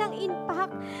sobrang laki ng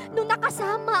impact nung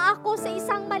nakasama ako sa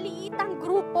isang maliitang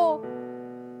grupo.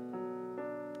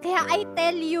 Kaya I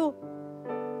tell you,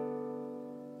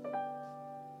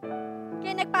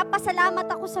 kaya nagpapasalamat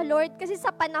ako sa Lord kasi sa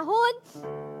panahon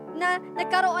na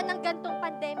nagkaroon ng gantong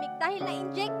pandemic, dahil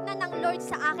na-inject na ng Lord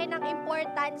sa akin ang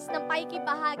importance ng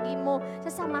pakikibahagi mo sa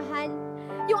samahan.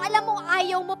 Yung alam mo,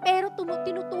 ayaw mo, pero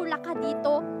tinutulak ka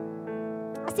dito.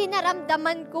 Kasi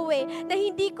naramdaman ko na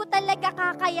hindi ko talaga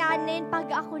kakayanin pag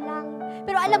ako lang.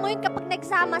 Pero alam mo yun, kapag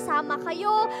nagsama-sama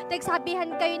kayo,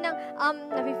 nagsabihan kayo ng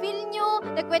nafe-feel nyo,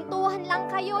 nagkwentuhan lang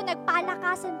kayo,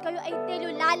 nagpalakasan kayo, ay tell you,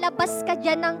 lalabas ka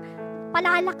dyan ng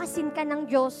palalakasin ka ng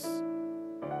Diyos.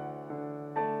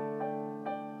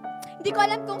 Hindi ko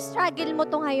alam kung struggle mo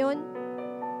to ngayon.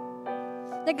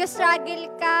 Nag-struggle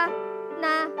ka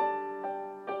na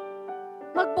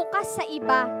magbukas sa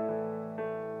iba.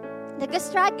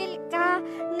 Nag-struggle ka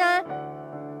na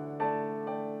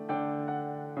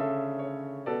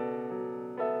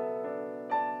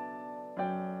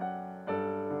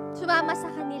sumama sa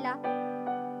kanila.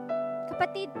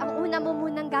 Kapatid, ang una mo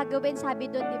munang gagawin, sabi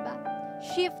doon, di ba?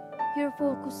 Shift your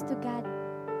focus to God.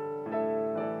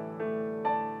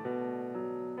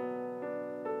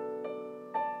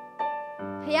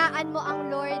 Hayaan mo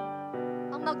ang Lord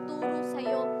ang magturo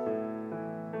sa'yo.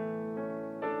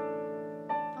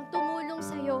 Ang tumulong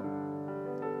sa'yo.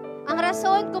 Ang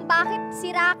rason kung bakit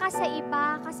sira ka sa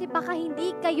iba, kasi baka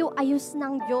hindi kayo ayos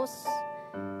ng Diyos.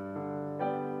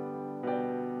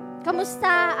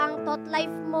 Kamusta ang thought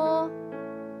life mo?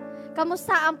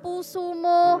 Kamusta ang puso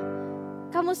mo?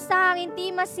 Kamusta ang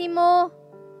intimacy mo?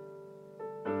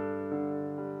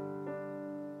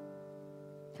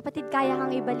 Kapatid, kaya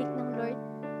kang ibalik ng Lord?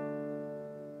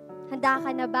 Handa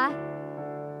ka na ba?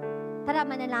 Tara,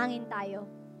 manalangin tayo.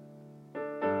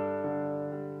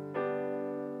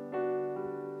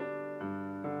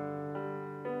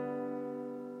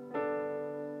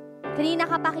 Kanina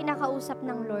ka pa kinakausap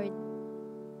ng Lord.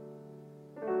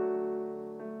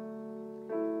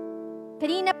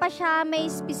 Kanina pa siya may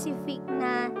specific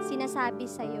na sinasabi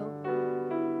sa'yo.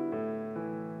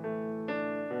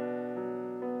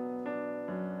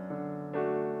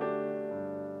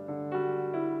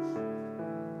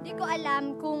 Hindi ko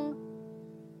alam kung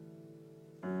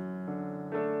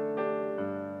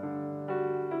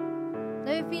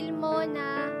na-feel mo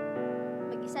na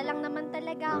mag-isa lang naman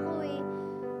talaga ako eh.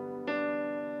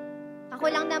 Ako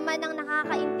lang naman ang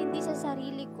nakakaintindi sa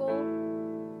sarili ko.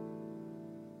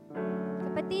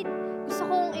 Kapatid, gusto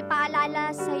kong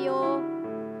ipaalala sa'yo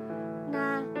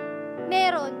na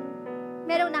merong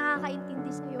nakakaintindi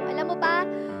sa'yo. Alam mo ba,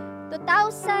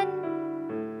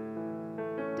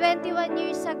 2021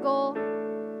 years ago,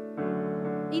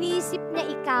 iniisip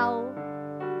niya ikaw.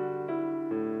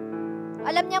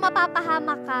 Alam niya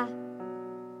mapapahamak ka.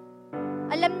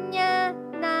 Alam niya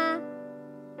na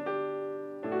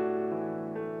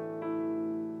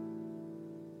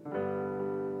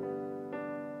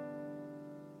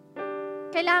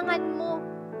kailangan mo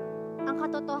ang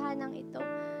katotohanan ito.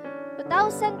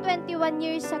 2021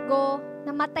 years ago,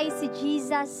 namatay si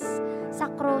Jesus sa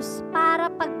cross para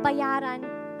pagbayaran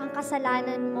ang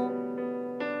kasalanan mo.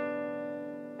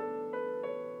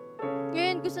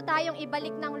 Ngayon, gusto tayong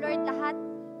ibalik ng Lord lahat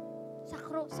sa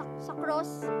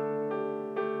cross.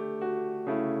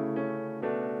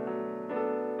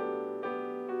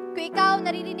 Kung ikaw,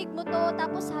 naririnig mo to,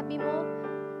 tapos sabi mo,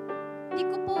 hindi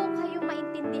ko po kayo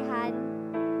maintindihan.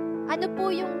 Ano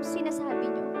po yung sinasabi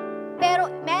nyo?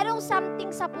 Pero merong something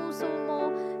sa puso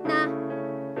mo na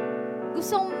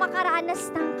gustong makaranas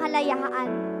ng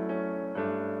kalayaan.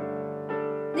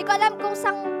 Hindi ko alam kung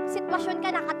saan sitwasyon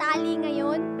ka nakatali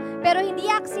ngayon, pero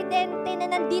hindi aksidente na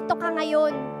nandito ka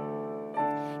ngayon.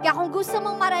 Kaya kung gusto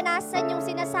mong maranasan yung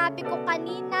sinasabi ko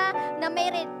kanina na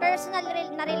may personal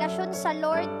na relasyon sa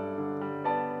Lord,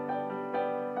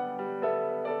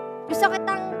 gusto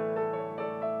kitang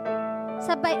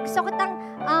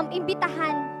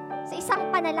imbitahan sa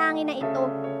isang panalangin na ito.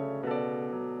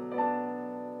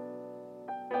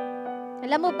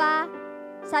 Alam mo ba,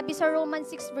 sabi sa Romans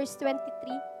 6 verse 23,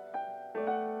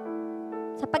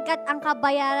 sapagkat ang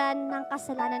kabayaran ng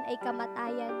kasalanan ay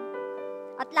kamatayan,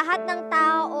 at lahat ng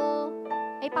tao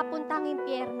ay papuntang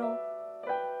impyerno.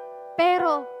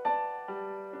 Pero,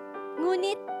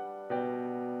 ngunit,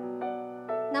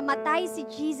 namatay si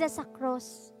Jesus sa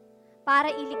cross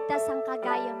para iligtas ang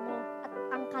kagaya mo at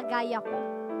ang kagaya ko.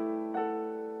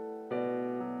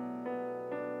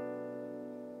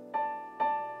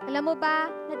 Alam mo ba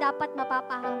na dapat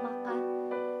mapapahamak ka?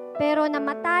 Pero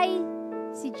namatay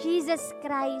si Jesus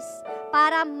Christ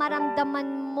para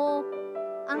maramdaman mo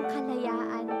ang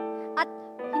kalayaan. At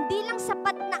hindi lang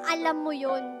sapat na alam mo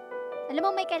yun. Alam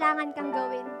mo, may kailangan kang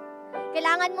gawin.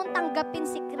 Kailangan mong tanggapin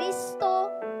si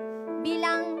Kristo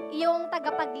bilang iyong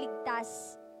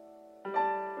tagapagligtas.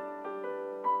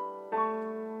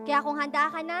 Kaya kung handa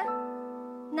ka na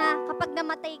kapag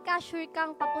namatay ka, sure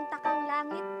kang papunta kang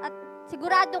langit at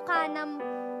sigurado ka na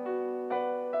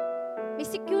may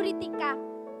security ka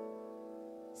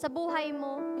sa buhay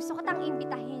mo, gusto ko tang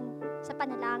imbitahin sa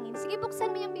panalangin. Sige,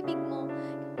 buksan mo yung bibig mo.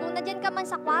 Kung nadyan ka man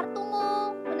sa kwarto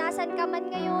mo, kung nasan ka man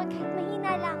ngayon, kahit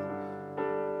mahina lang,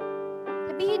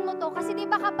 sabihin mo to. Kasi di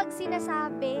ba kapag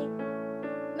sinasabi,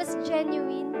 mas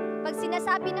genuine. Pag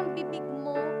sinasabi ng bibig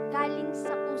mo, galing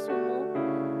sa puso mo.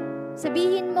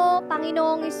 Sabihin mo,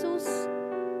 Panginoong Hesus,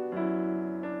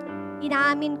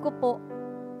 inaamin ko po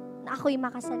na ako'y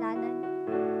makasalanan.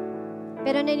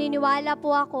 Pero naniniwala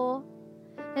po ako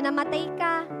na namatay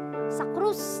ka sa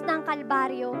krus ng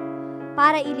Kalbaryo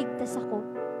para iligtas ako.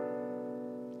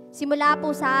 Simula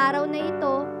po sa araw na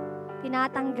ito,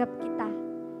 tinatanggap kita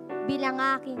bilang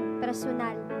aking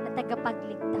personal na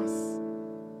tagapagligtas.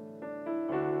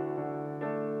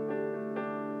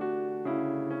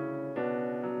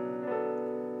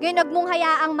 Ngayon, huwag mong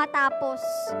hayaang matapos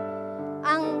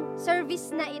ang service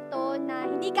na ito na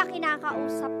hindi ka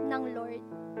kinakausap ng Lord.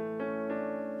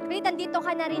 Kahit andito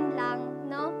ka na rin lang,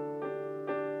 no?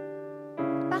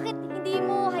 Bakit hindi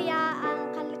mo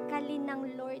hayaang kalkalin ng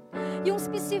Lord yung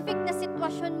specific na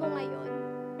sitwasyon mo ngayon?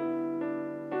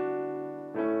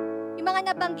 Yung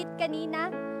mga nabanggit kanina,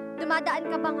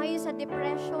 dumadaan ka ba ngayon sa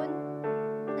depression,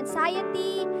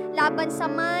 anxiety, laban sa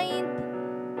mind,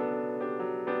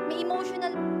 may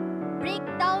emotional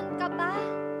breakdown ka ba?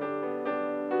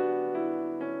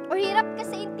 O hirap ka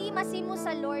sa intimacy mo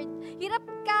sa Lord? Hirap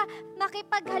ka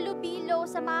makipaghalubilo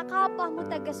sa mga kapwa mo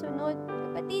tagasunod?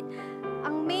 Kapatid,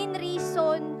 ang main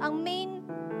reason, ang main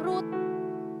root,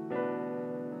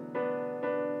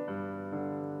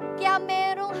 kaya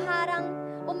merong harang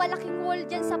o malaking wall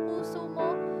dyan sa puso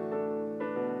mo,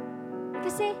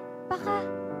 kasi baka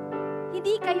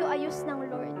hindi kayo ayos ng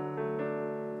Lord.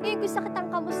 Ngayon gusto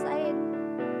kitang kamustahin.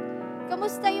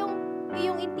 Kamusta yung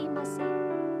iyong intimacy?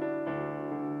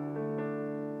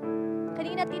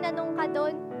 Kanina tinanong ka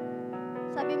doon,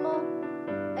 sabi mo,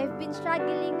 I've been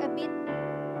struggling a bit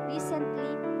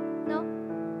recently, no?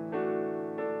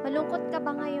 Malungkot ka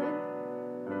ba ngayon?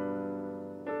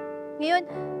 Ngayon,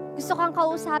 gusto kang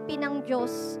kausapin ng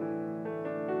Diyos.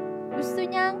 Gusto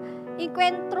niyang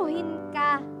ikwentruhin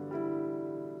ka.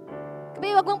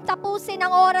 Kaya huwag mong tapusin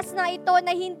ang oras na ito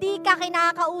na hindi ka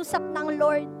kinakausap ng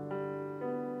Lord.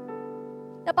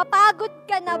 Napapagod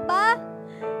ka na ba?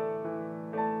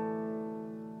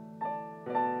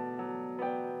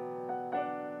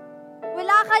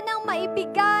 Wala ka nang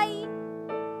maibigay.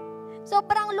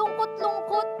 Sobrang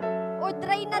lungkot-lungkot o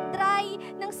dry na dry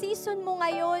ng season mo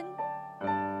ngayon.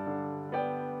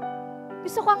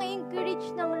 Gusto kang i-encourage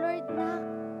ng Lord na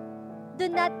do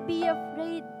not be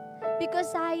afraid because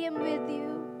I am with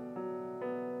you.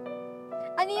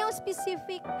 Ano yung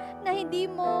specific na hindi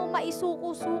mo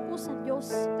maisuko-suko sa Diyos?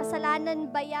 Kasalanan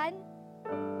ba yan?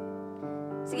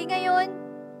 Sige ngayon,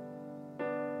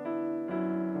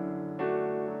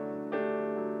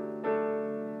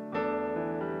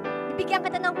 bibigyan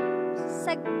kita ng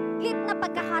saglit na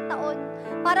pagkakataon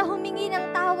para humingi ng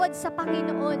tawad sa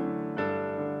Panginoon.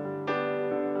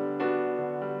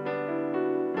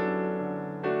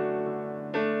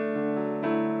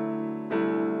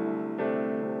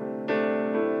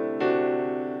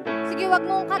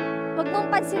 Wag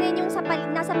mong pansinin yung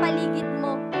nasa paligid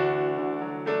mo.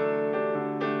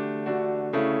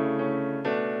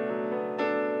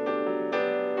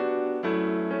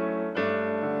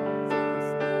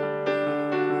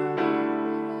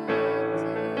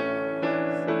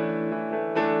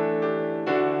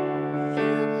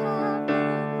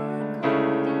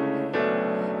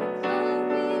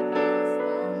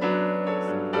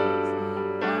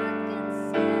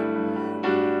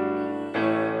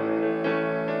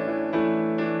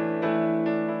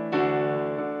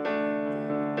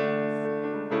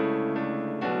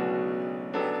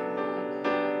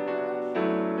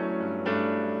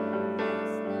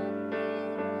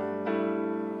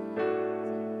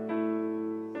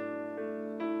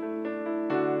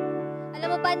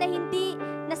 Na hindi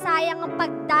nasayang ang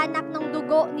pagdanak ng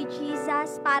dugo ni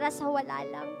Jesus para sa wala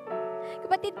lang.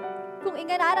 Kapatid, kung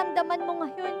ingararamdaman mo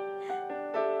ngayon,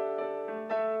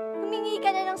 humingi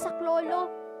ka na ng saklolo.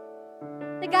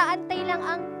 Nag-aantay lang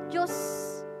ang Diyos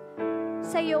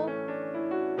sa'yo.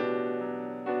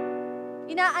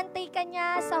 Inaantay ka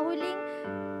niya sa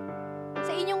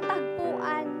inyong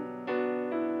tagpuan.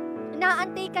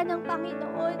 Inaantay ka ng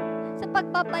Panginoon sa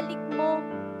pagbabalik mo.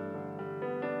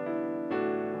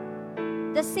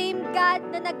 The same God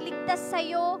na nagligtas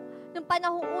sa'yo nung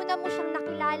panahong una mo siyang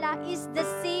nakilala is the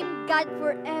same God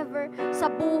forever sa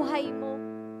buhay mo.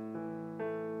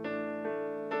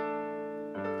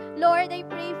 Lord, I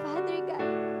pray, Father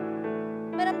God,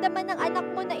 maramdaman ng anak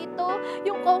mo na ito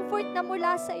yung comfort na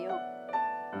mula sa'yo.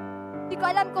 Hindi ko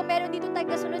alam kung meron dito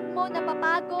tagasunod mo na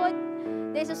papagod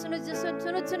dahil sa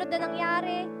sunod-sunod na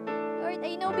nangyari. Lord,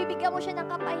 I know bibigyan mo siya ng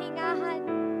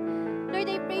kapahingahan. Lord,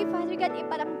 I pray, Father God,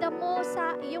 iparamdam mo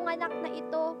sa iyong anak na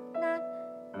ito na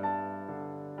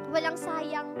walang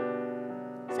sayang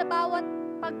sa bawat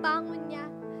pagbangon niya,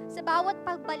 sa bawat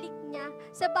pagbalik niya,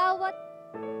 sa bawat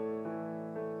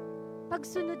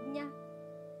pagsunod niya.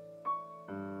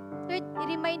 Lord,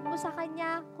 i-remind mo sa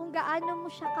Kanya kung gaano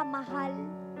mo siya kamahal.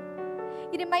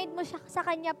 I-remind mo siya sa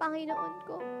Kanya, Panginoon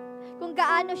ko, kung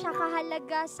gaano siya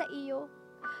kahalaga sa iyo.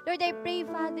 Lord, I pray,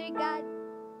 Father God,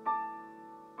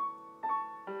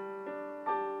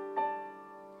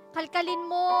 kalkalin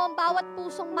mo ang bawat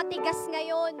pusong matigas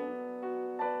ngayon.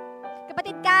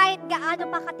 Kapatid, kahit gaano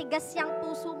pa katigas yung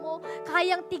puso mo,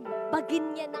 kayang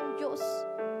tigbagin yan ng Diyos.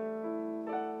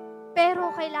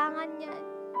 Pero kailangan yan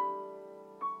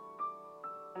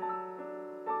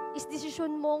is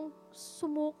desisyon mong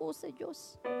sumuko sa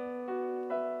Diyos.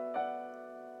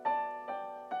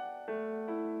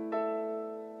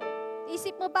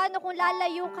 Isip mo ba na kung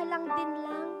lalayo ka lang din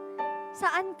lang,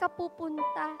 saan ka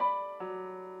pupunta?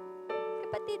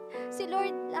 Kapatid, si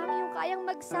Lord lang yung kayang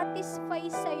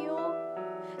mag-satisfy sa'yo.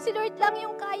 Si Lord lang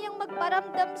yung kayang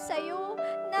magparamdam sa'yo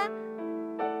na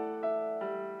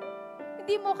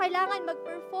hindi mo kailangan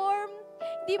mag-perform,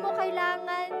 hindi mo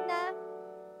kailangan na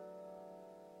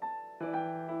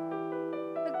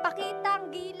magpakita ang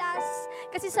gilas.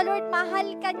 Kasi sa Lord,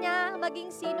 mahal ka niya,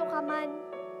 maging sino ka man.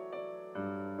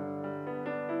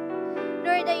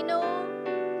 Lord, I know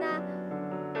na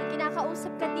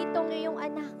kinakausap ka dito ngayong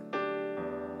anak.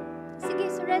 Sige,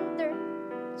 surrender.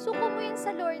 Suko mo yan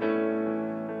sa Lord.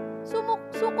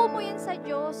 Suko mo yan sa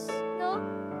Diyos, no?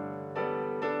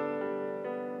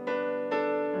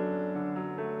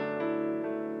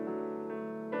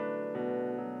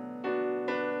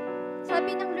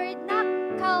 Sabi ng Lord, "Nak,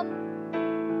 come."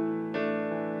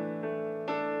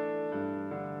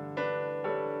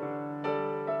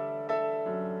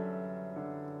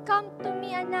 Come to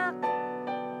me, anak.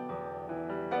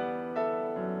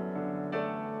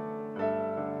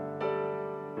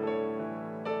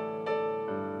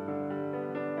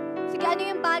 Sige, ano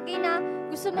yung bagay na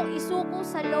gusto mong isuko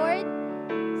sa Lord?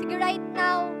 Sige, right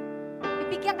now,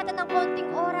 bibigyan ka ng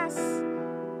konting oras.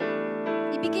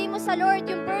 Ibigay mo sa Lord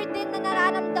yung burden na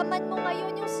nararamdaman mo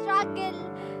ngayon, yung struggle.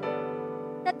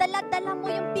 Nadala-dala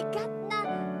mo yung bigat na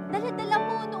dala-dala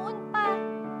mo noon pa.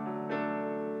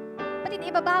 Patid,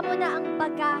 ibaba mo na ang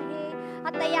bagahe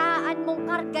at hayaan mong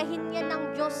kargahin yan ng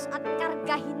Diyos at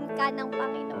kargahin ka ng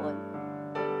Panginoon.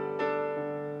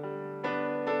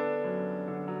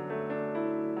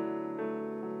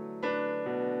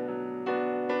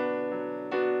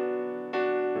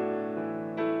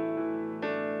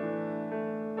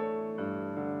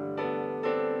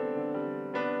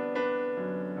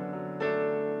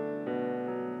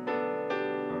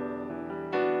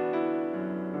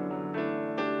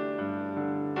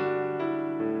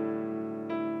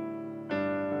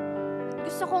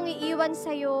 Gusto kong iiwan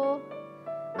sa'yo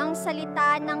ang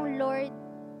salita ng Lord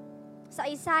sa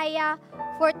Isaiah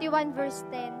 41 verse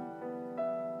 10.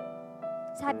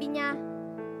 Sabi niya,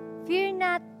 "Fear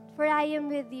not, for I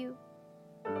am with you.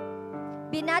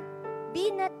 Be not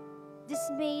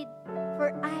dismayed,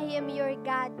 for I am your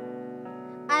God.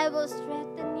 I will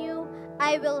strengthen you,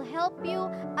 I will help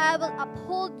you, I will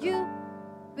uphold you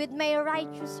with my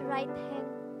righteous right hand."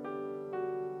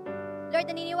 Lord,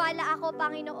 naniniwala ako,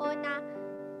 Panginoon, na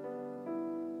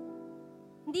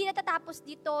hindi natatapos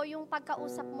dito yung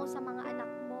pagkausap mo sa mga anak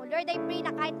mo. Lord, I pray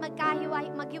na kahit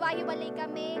maghiwa-hiwalay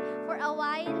kami for a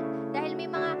while, dahil may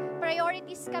mga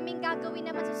priorities kaming gagawin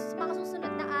naman sa mga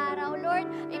susunod na araw. Lord,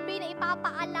 I pray na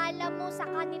ipapaalala mo sa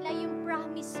kanila yung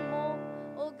promise mo,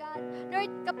 oh God.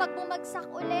 Lord, kapag bumagsak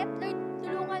ulit, Lord,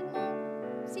 tulungan mo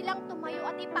silang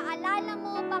tumayo at ipaalala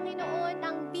mo, Panginoon,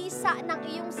 ang bisa ng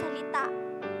iyong salita.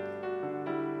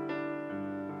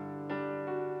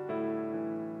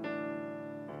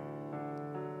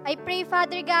 I pray,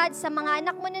 Father God, sa mga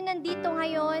anak mo na nandito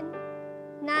ngayon,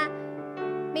 na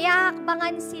may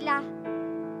hakbangan sila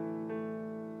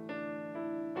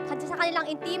sa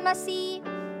kanilang intimacy,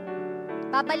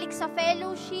 babalik sa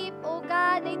fellowship. Oh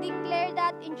God, I declare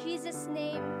that in Jesus'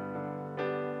 name.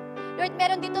 Lord,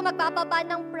 meron dito magbababa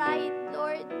ng pride,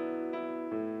 Lord.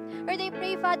 Lord, I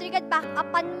pray, Father God, back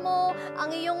upan mo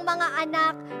ang iyong mga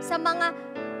anak sa mga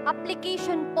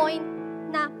application point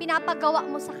na pinapagawa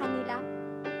mo sa kanila.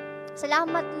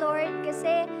 Salamat, Lord,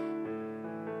 kasi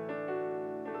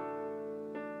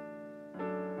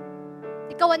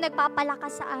Ikaw ang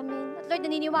nagpapalakas sa amin. At Lord,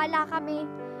 naniniwala kami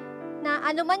na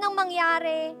anuman ang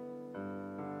mangyari,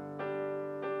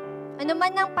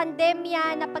 anuman ang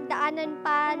pandemya na pagdaanan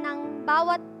pa ng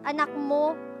bawat anak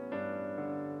mo,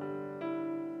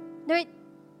 Lord,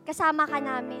 kasama ka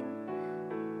namin.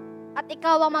 At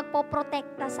Ikaw ang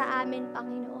magpoprotekta sa amin,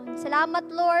 Panginoon. Salamat,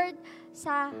 Lord,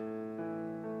 sa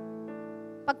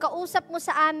pagkausap mo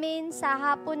sa amin sa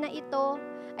hapon na ito.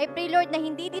 I pray, Lord, na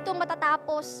hindi dito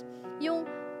matatapos yung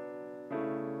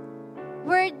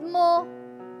word mo,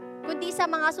 kundi sa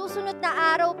mga susunod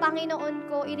na araw, Panginoon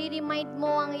ko, i-remind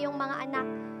mo ang iyong mga anak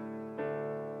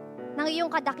ng iyong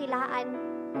kadakilaan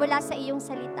mula sa iyong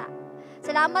salita.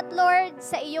 Salamat, Lord,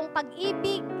 sa iyong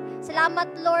pag-ibig. Salamat,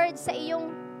 Lord, sa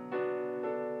iyong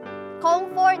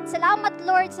comfort. Salamat,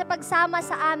 Lord, sa pagsama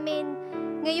sa amin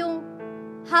ngayong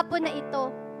hapon na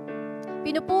ito.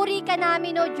 Pinupuri ka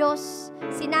namin, O Diyos,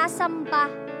 sinasamba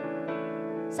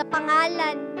sa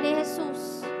pangalan ni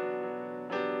Jesus.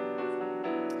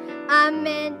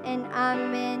 Amen and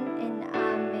amen and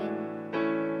amen.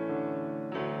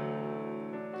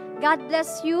 God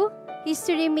bless you,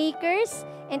 history makers.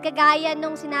 And kagaya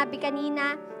nung sinabi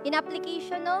kanina, in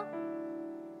application, no?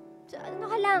 So, ano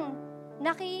ka lang,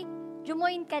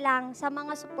 join ka lang sa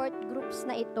mga support groups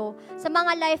na ito, sa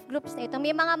mga life groups na ito.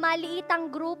 May mga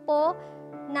maliitang grupo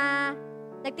na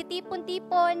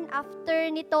nagtitipon-tipon after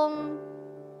nitong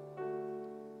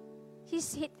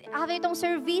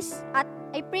service, at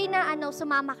I pray na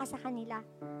sumama ka sa kanila.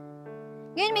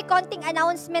 Ngayon may konting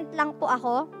announcement lang po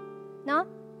ako, no?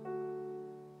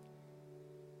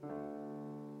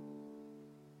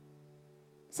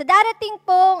 Sa darating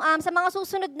pong, sa mga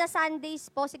susunod na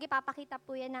Sundays po, sige, papakita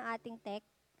po yan ng ating tech.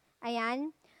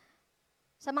 Ayan.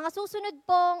 Sa mga susunod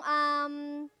pong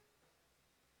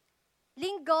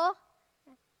linggo,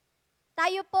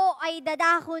 tayo po ay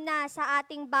dadako na sa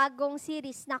ating bagong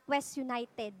series na Quest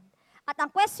United. At ang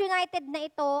Quest United na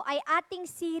ito ay ating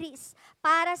series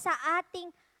para sa ating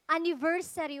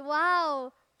anniversary.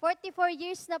 Wow! 44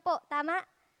 years na po, tama?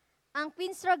 Ang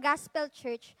Queens Road Gospel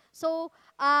Church. So,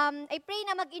 I pray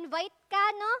na mag-invite ka,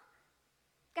 no?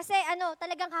 Kasi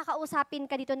talagang kakausapin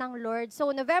ka dito ng Lord.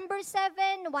 So, November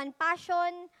 7, one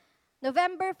passion.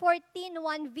 November 14,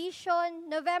 one vision.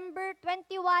 November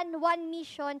 21, one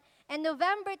mission. And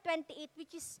November 28,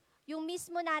 which is yung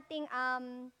mismo nating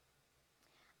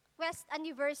Quest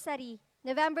anniversary.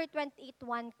 November 28,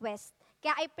 one Quest.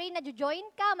 Kaya I pray na join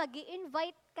ka,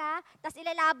 mag-i-invite ka, tas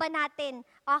ilalaban natin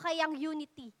ang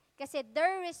unity. Kasi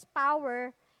there is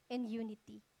power in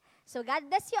unity. So God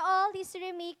bless you all, history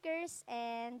makers,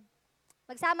 and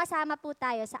magsama-sama po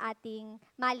tayo sa ating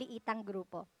maliitang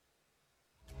grupo.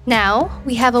 Now,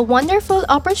 we have a wonderful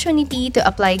opportunity to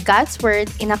apply God's Word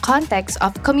in a context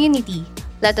of community.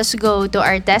 Let us go to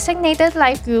our designated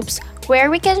life groups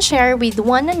where we can share with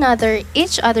one another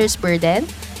each other's burden,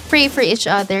 pray for each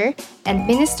other, and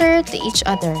minister to each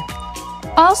other.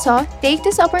 Also, take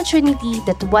this opportunity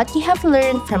that what you have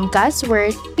learned from God's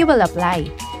Word, you will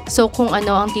apply. So kung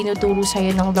ano ang tinuturo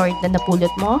sa'yo ng Lord na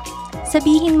napulot mo,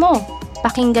 sabihin mo,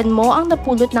 pakinggan mo ang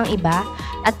napulot ng iba,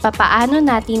 at papaano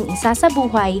natin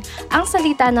isasabuhay ang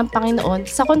salita ng Panginoon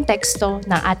sa konteksto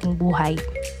ng ating buhay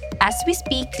as we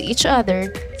speak to each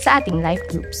other sa ating life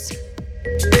groups.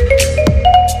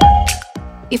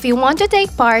 If you want to take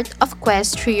part of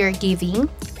Quest through your giving,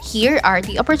 here are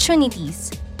the opportunities.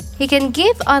 You can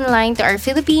give online to our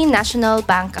Philippine National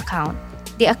Bank account.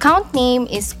 The account name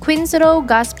is Queens Road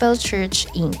Gospel Church,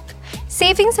 Inc.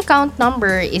 Savings account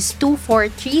number is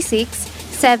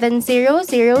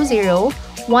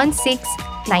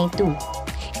 2436-7000-1692.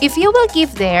 If you will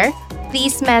give there,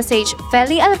 please message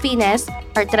Feli Alvines,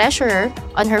 our treasurer,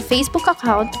 on her Facebook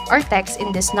account or text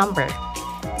in this number,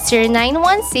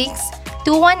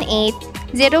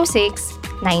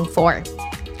 0916-218-0694.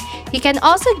 You can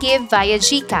also give via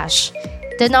GCash.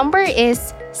 The number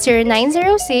is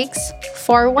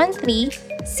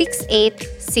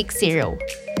 0906-413-6860.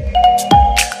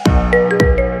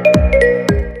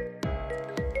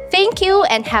 Thank you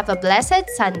and have a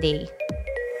blessed Sunday.